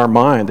crosses our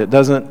mind. It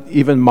doesn't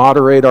even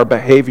moderate our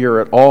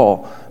behavior at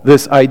all.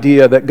 This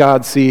idea that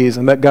God sees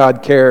and that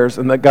God cares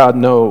and that God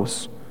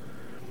knows.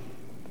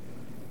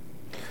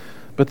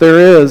 But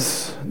there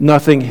is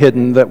nothing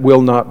hidden that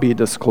will not be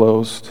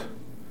disclosed,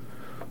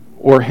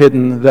 or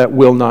hidden that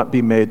will not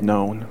be made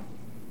known.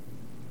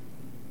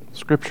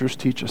 Scriptures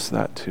teach us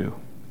that too.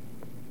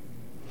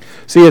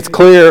 See, it's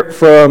clear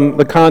from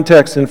the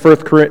context in 1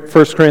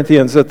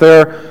 Corinthians that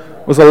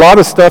there was a lot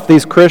of stuff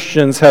these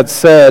Christians had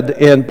said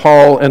in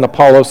Paul and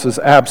Apollos'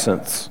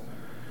 absence.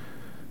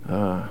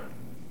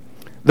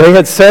 They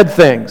had said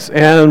things,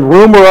 and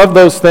rumor of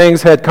those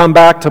things had come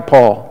back to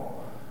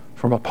Paul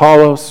from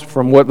Apollos,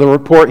 from what the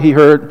report he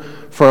heard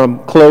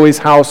from Chloe's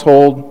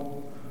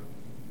household,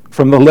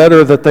 from the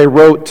letter that they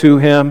wrote to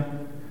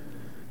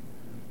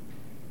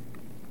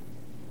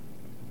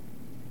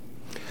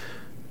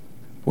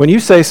When you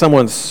say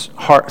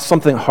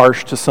something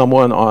harsh to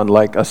someone on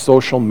like a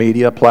social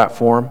media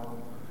platform,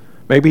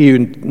 maybe you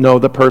know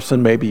the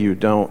person, maybe you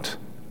don't.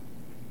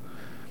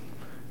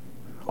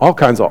 All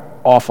kinds of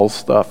awful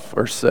stuff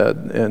are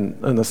said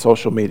in the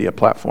social media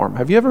platform.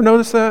 Have you ever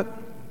noticed that?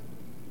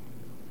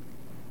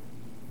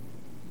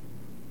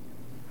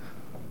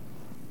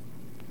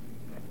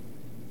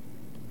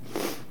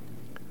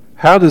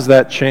 How does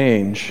that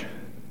change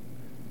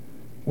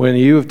when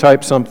you've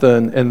typed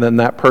something and then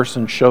that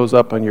person shows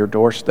up on your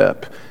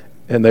doorstep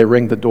and they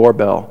ring the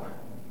doorbell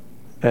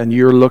and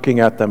you're looking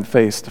at them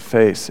face to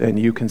face and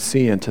you can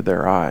see into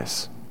their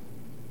eyes?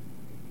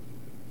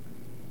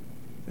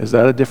 Is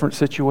that a different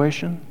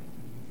situation?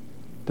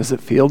 Does it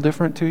feel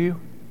different to you?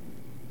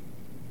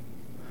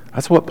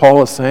 That's what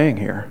Paul is saying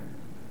here.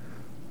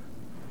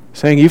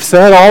 Saying, you've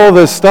said all of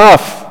this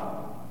stuff.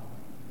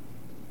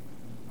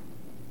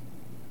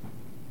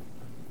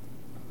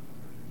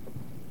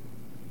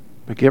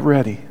 But get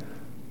ready.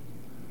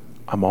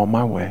 I'm on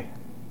my way.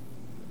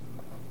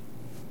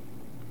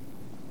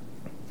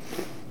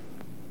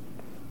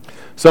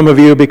 Some of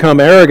you become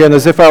arrogant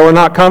as if I were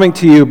not coming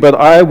to you, but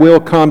I will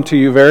come to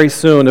you very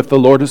soon if the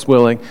Lord is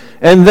willing.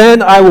 And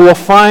then I will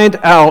find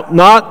out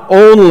not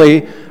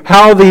only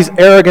how these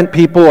arrogant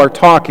people are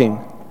talking,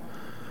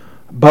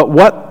 but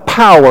what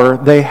power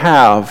they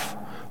have.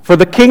 For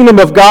the kingdom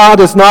of God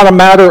is not a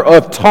matter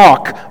of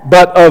talk,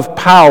 but of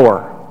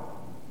power.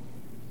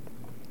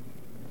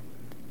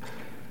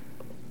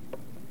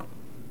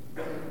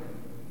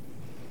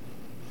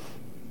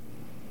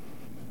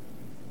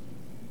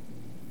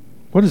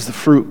 What is the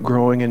fruit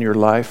growing in your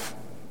life?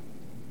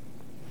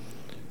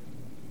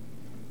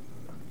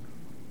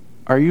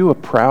 Are you a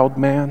proud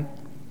man?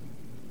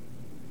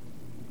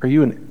 Are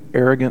you an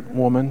arrogant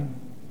woman?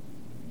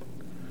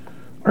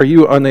 Are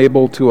you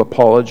unable to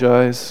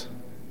apologize?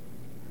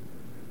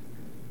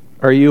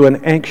 Are you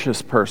an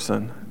anxious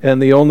person,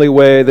 and the only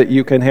way that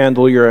you can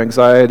handle your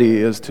anxiety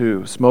is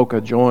to smoke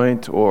a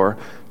joint or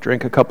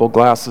drink a couple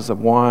glasses of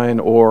wine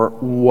or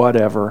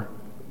whatever?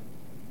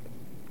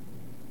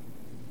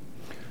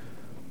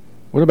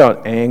 What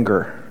about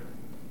anger?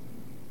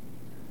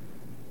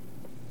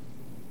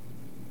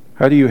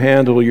 How do you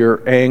handle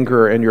your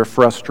anger and your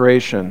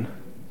frustration?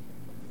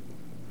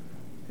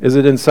 Is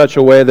it in such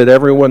a way that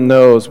everyone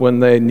knows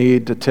when they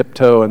need to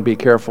tiptoe and be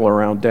careful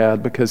around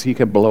Dad because he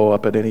can blow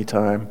up at any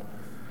time?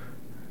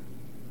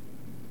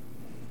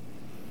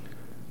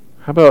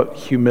 How about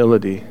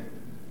humility?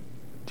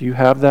 Do you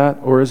have that?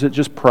 Or is it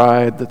just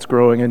pride that's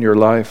growing in your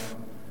life?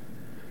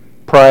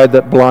 Pride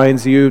that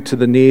blinds you to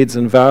the needs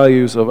and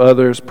values of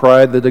others.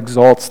 Pride that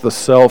exalts the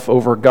self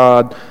over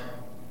God.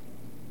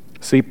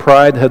 See,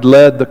 pride had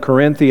led the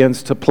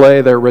Corinthians to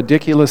play their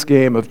ridiculous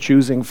game of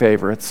choosing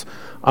favorites.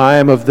 I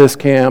am of this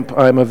camp,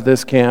 I'm of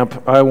this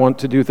camp, I want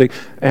to do things,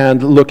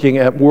 and looking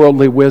at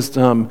worldly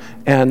wisdom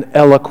and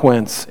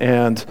eloquence.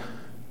 And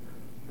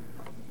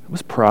it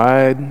was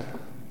pride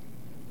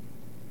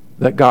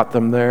that got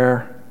them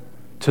there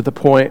to the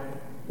point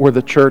where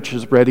the church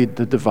is ready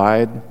to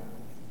divide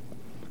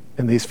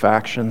in these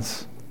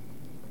factions.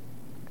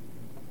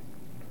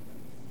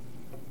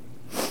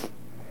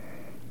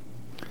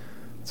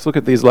 Let's look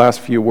at these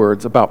last few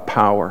words about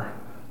power.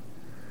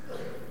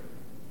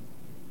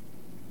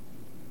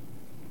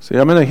 See,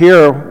 I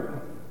hear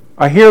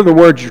the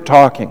words you're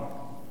talking,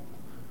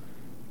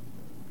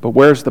 but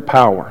where's the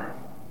power?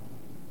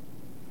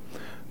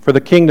 For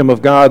the kingdom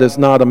of God is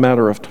not a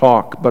matter of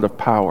talk, but of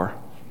power.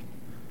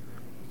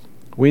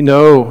 We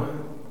know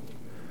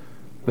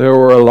there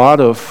were a lot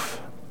of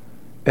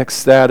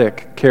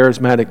ecstatic,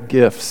 charismatic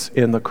gifts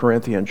in the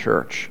Corinthian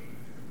church.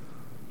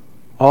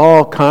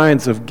 All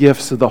kinds of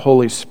gifts of the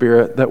Holy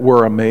Spirit that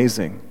were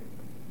amazing.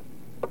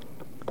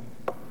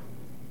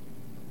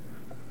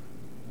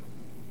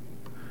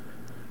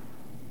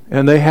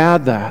 And they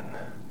had that.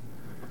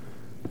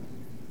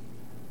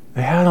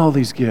 They had all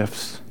these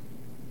gifts.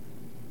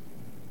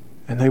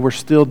 And they were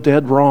still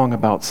dead wrong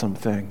about some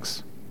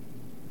things.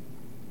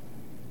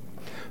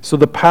 So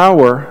the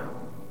power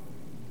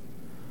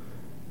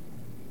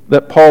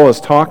that Paul is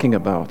talking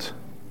about,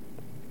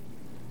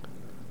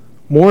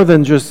 more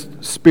than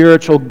just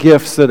spiritual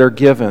gifts that are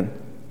given,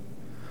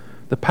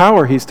 the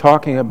power he's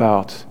talking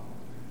about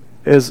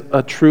is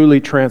a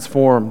truly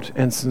transformed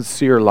and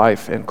sincere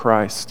life in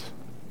Christ.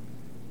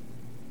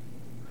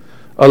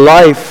 A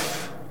life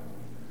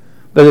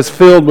that is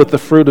filled with the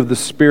fruit of the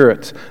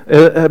Spirit,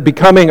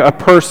 becoming a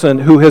person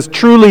who has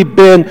truly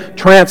been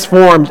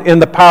transformed in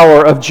the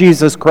power of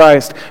Jesus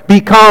Christ.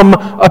 Become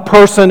a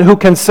person who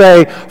can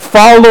say,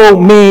 "Follow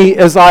me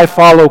as I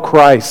follow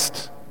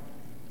Christ."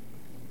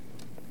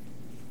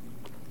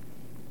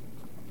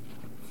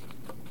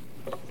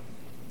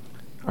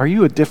 Are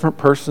you a different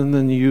person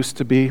than you used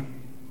to be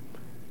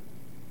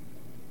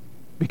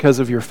because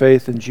of your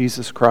faith in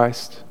Jesus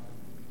Christ?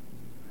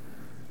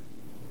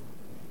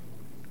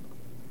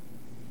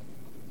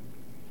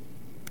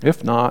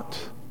 If not,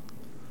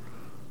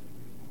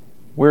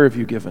 where have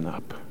you given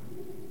up?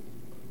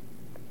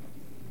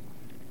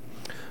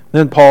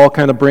 Then Paul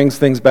kind of brings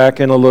things back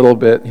in a little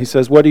bit. He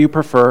says, what do you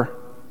prefer?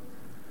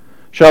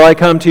 Shall I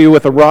come to you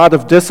with a rod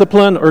of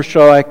discipline, or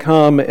shall I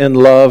come in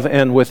love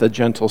and with a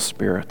gentle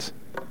spirit?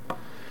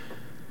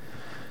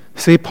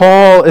 See,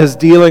 Paul is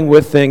dealing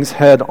with things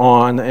head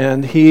on,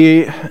 and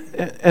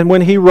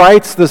when he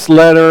writes this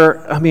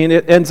letter,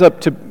 it ends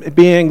up to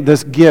being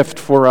this gift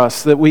for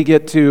us that we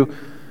get to.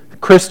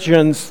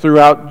 Christians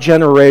throughout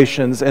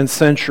generations and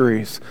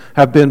centuries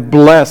have been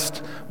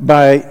blessed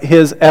by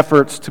his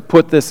efforts to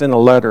put this in a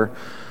letter.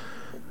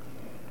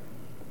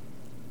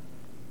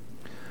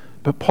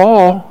 But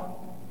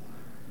Paul,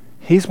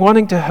 he's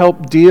wanting to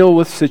help deal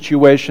with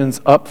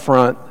situations up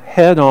front,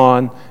 head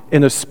on,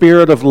 in a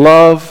spirit of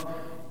love,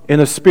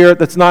 in a spirit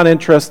that's not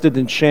interested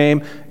in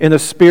shame, in a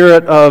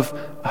spirit of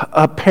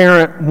a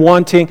parent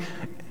wanting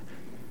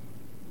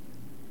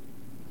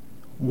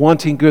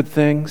good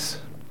things.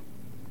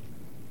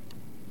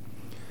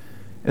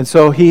 And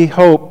so he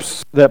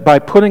hopes that by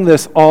putting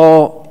this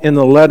all in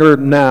the letter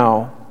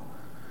now,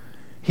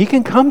 he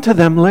can come to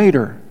them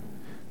later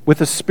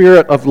with a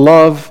spirit of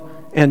love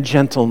and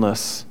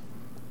gentleness.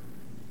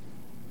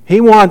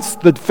 He wants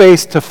the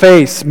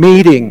face-to-face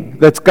meeting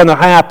that's going to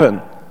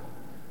happen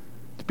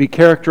to be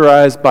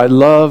characterized by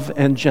love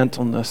and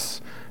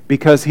gentleness,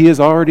 because he has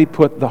already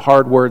put the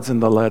hard words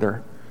in the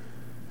letter.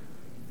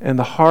 And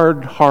the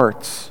hard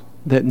hearts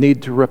that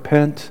need to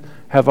repent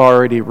have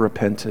already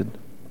repented.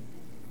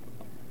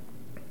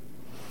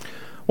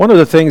 One of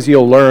the things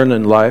you'll learn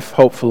in life,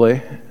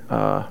 hopefully,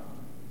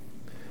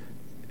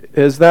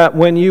 is that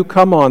when you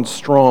come on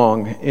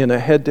strong in a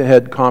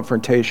head-to-head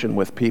confrontation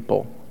with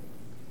people,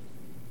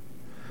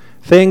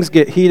 things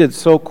get heated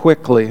so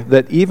quickly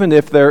that even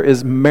if there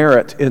is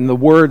merit in the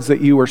words that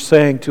you are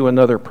saying to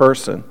another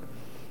person,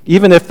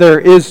 even if there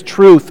is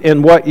truth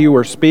in what you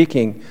are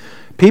speaking,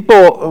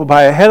 people,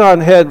 by a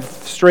head-on-head,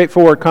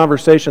 straightforward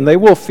conversation, they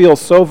will feel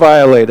so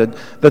violated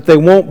that they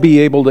won't be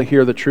able to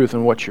hear the truth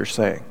in what you're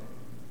saying.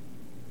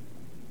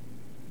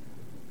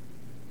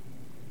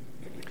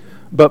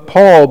 But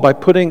Paul, by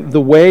putting the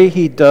way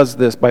he does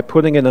this, by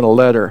putting it in a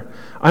letter,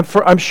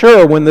 I'm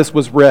sure when this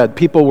was read,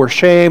 people were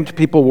shamed,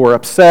 people were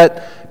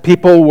upset,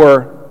 people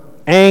were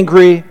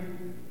angry,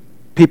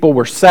 people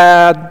were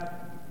sad.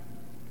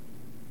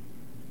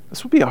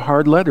 This would be a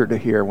hard letter to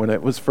hear when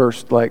it was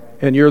first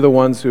and you're the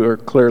ones who are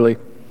clearly.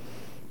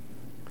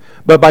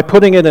 But by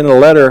putting it in a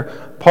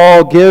letter,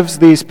 Paul gives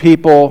these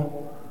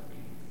people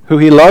who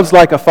he loves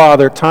like a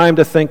father time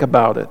to think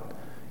about it.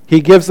 He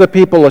gives the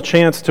people a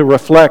chance to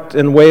reflect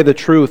and weigh the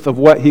truth of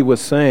what he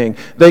was saying.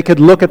 They could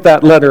look at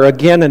that letter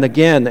again and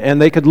again, and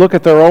they could look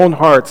at their own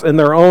hearts and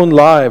their own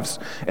lives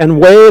and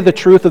weigh the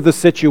truth of the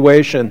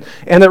situation.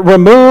 And it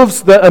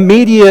removes the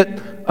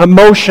immediate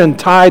emotion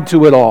tied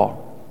to it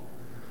all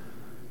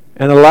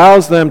and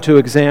allows them to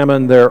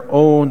examine their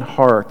own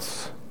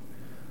hearts.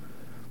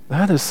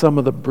 That is some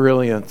of the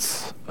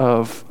brilliance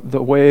of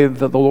the way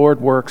that the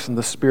Lord works and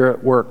the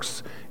Spirit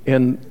works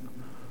in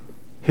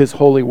His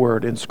holy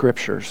word in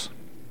Scriptures.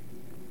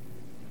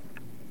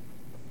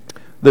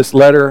 This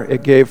letter,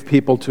 it gave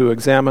people to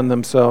examine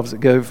themselves. It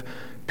gave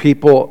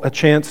people a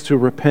chance to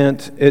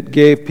repent. It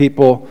gave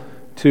people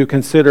to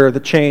consider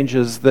the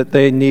changes that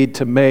they need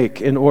to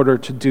make in order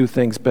to do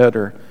things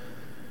better.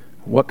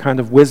 What kind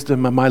of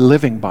wisdom am I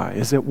living by?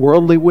 Is it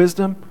worldly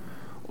wisdom,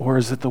 or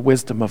is it the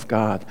wisdom of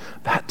God?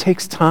 That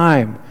takes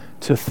time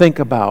to think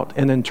about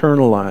and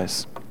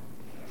internalize.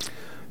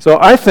 So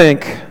I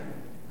think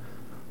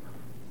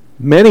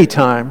many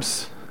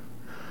times,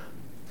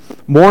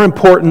 more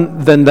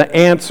important than the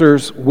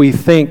answers we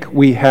think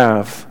we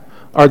have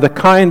are the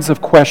kinds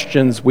of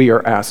questions we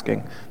are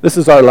asking. This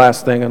is our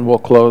last thing, and we'll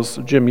close.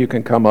 Jim, you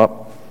can come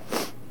up.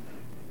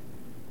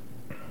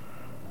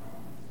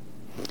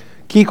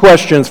 Key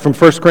questions from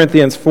 1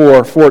 Corinthians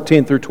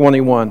 4:14 through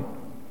 21.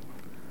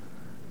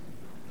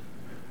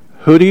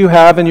 Who do you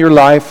have in your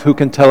life who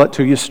can tell it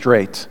to you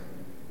straight?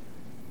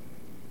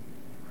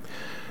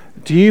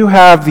 Do you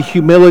have the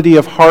humility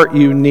of heart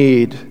you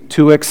need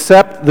to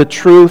accept the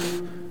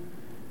truth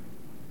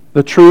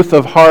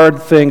of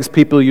hard things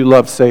people you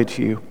love say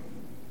to you?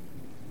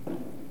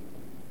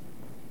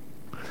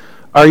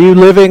 Are you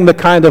living the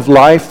kind of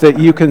life that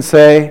you can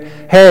say,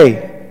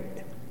 hey,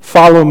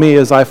 follow me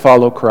as I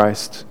follow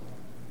Christ?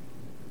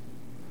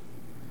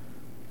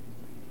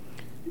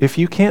 If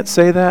you can't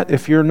say that,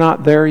 if you're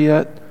not there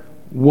yet,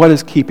 what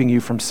is keeping you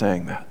from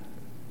saying that?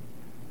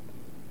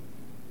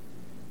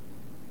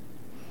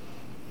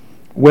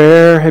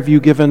 Where have you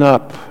given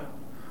up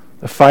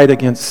the fight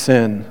against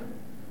sin?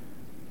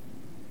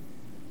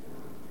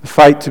 The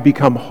fight to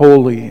become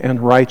holy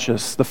and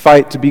righteous. The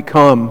fight to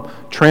become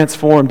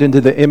transformed into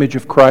the image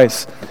of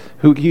Christ.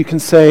 Who you can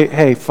say,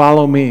 hey,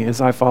 follow me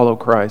as I follow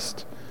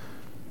Christ.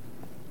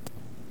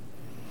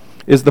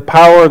 Is the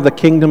power of the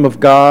kingdom of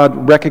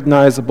God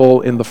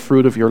recognizable in the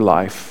fruit of your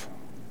life?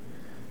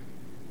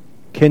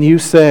 Can you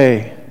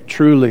say,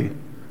 truly,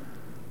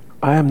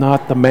 I am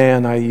not the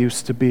man I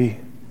used to be?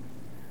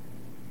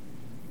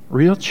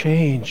 Real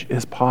change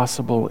is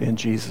possible in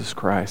Jesus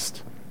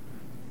Christ.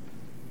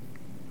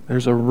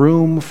 There's a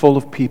room full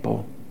of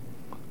people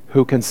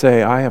who can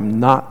say, I am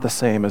not the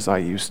same as I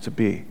used to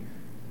be.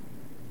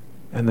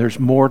 And there's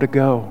more to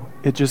go.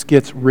 It just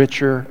gets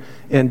richer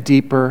and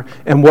deeper.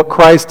 And what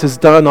Christ has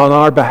done on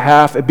our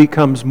behalf, it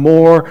becomes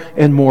more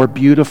and more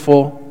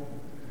beautiful.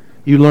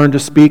 You learn to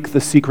speak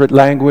the secret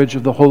language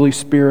of the Holy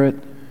Spirit.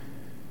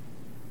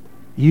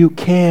 You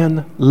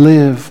can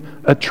live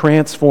a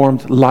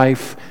transformed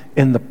life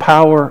in the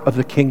power of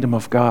the kingdom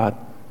of God.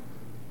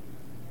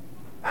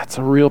 That's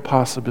a real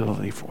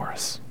possibility for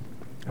us.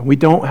 And we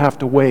don't have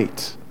to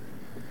wait.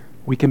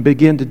 We can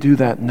begin to do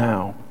that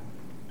now.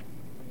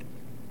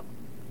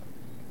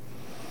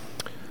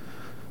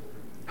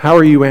 How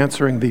are you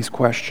answering these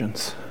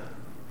questions?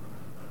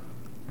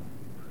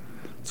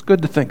 It's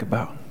good to think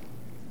about.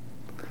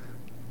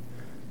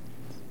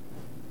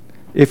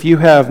 If you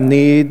have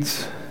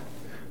needs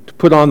to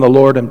put on the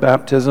Lord in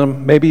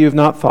baptism, maybe you've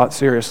not thought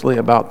seriously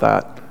about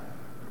that.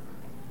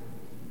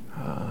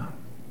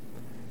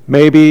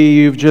 Maybe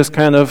you've just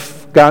kind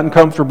of gotten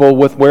comfortable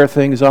with where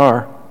things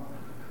are.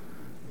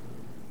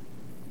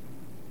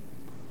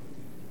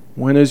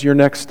 When is your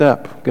next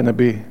step going to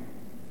be?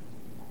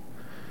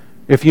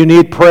 If you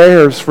need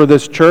prayers for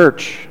this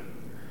church,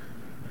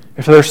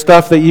 if there's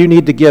stuff that you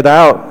need to get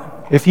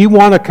out, if you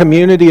want a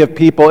community of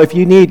people, if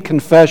you need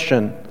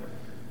confession,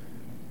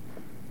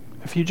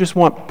 if you just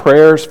want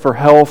prayers for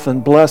health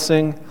and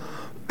blessing,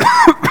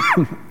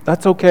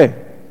 that's okay.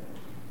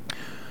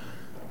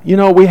 You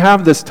know, we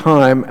have this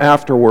time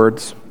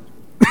afterwards,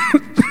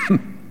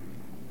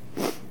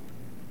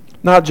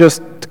 not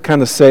just to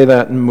kind of say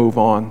that and move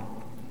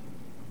on,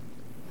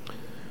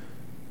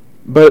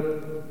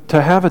 but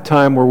to have a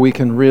time where we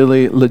can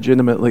really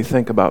legitimately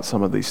think about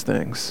some of these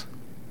things.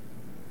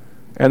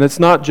 And it's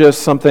not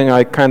just something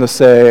I kind of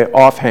say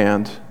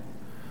offhand,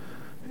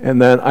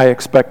 and then I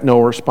expect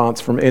no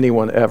response from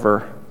anyone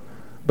ever.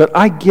 But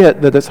I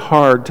get that it's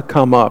hard to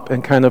come up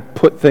and kind of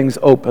put things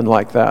open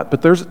like that.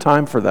 But there's a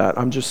time for that.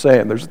 I'm just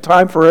saying, there's a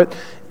time for it,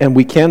 and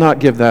we cannot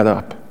give that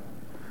up.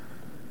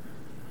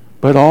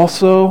 But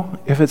also,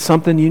 if it's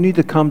something you need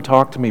to come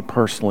talk to me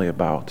personally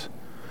about,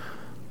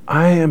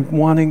 I am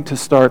wanting to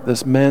start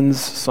this men's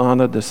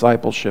sauna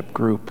discipleship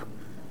group.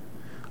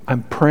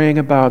 I'm praying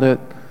about it.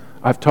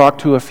 I've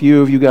talked to a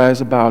few of you guys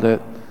about it.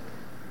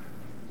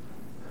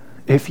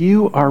 If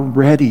you are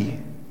ready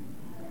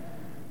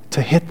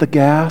to hit the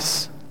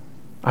gas,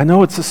 I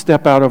know it's a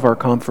step out of our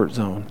comfort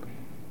zone.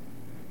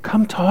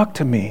 Come talk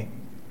to me.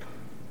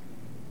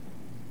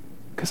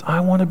 Because I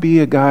want to be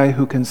a guy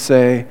who can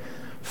say,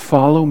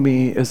 follow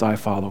me as I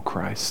follow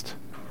Christ.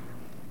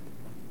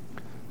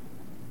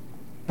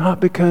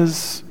 Not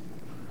because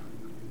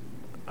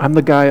I'm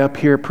the guy up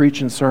here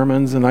preaching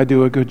sermons and I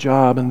do a good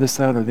job and this,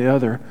 that, or the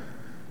other.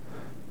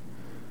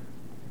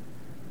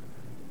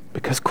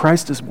 Because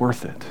Christ is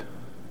worth it.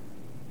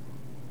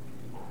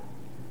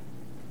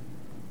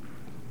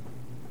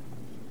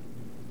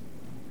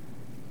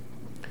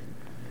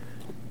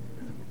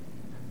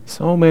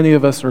 So many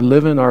of us are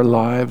living our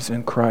lives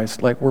in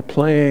Christ like we're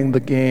playing the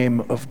game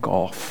of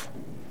golf.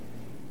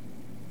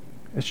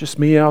 It's just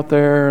me out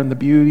there in the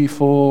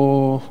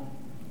beautiful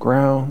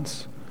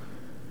grounds.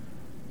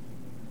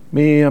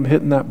 Me, I'm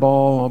hitting that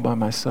ball all by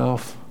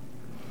myself.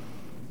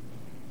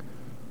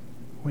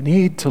 We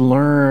need to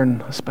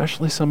learn,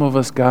 especially some of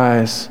us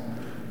guys,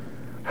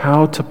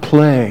 how to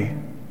play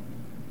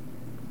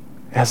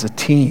as a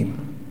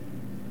team,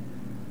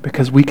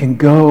 because we can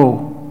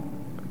go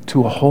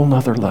to a whole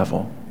nother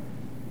level.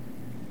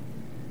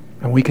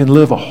 And we can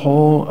live a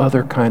whole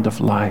other kind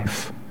of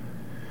life.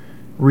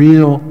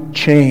 Real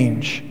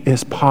change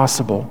is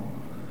possible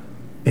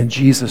in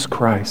Jesus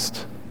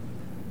Christ.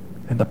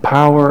 And the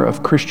power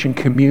of Christian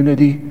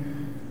community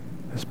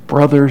as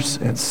brothers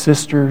and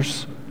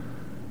sisters,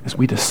 as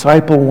we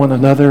disciple one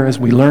another, as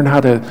we learn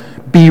how to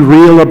be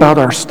real about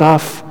our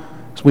stuff,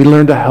 as we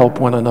learn to help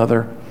one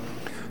another.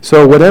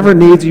 So whatever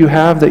needs you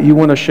have that you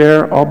want to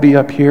share, I'll be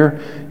up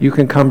here. You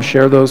can come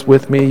share those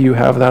with me. You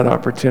have that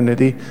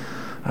opportunity.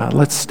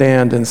 Let's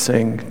stand and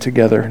sing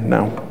together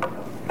now.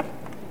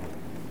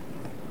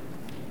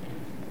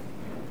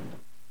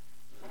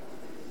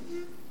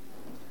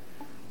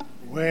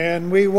 When we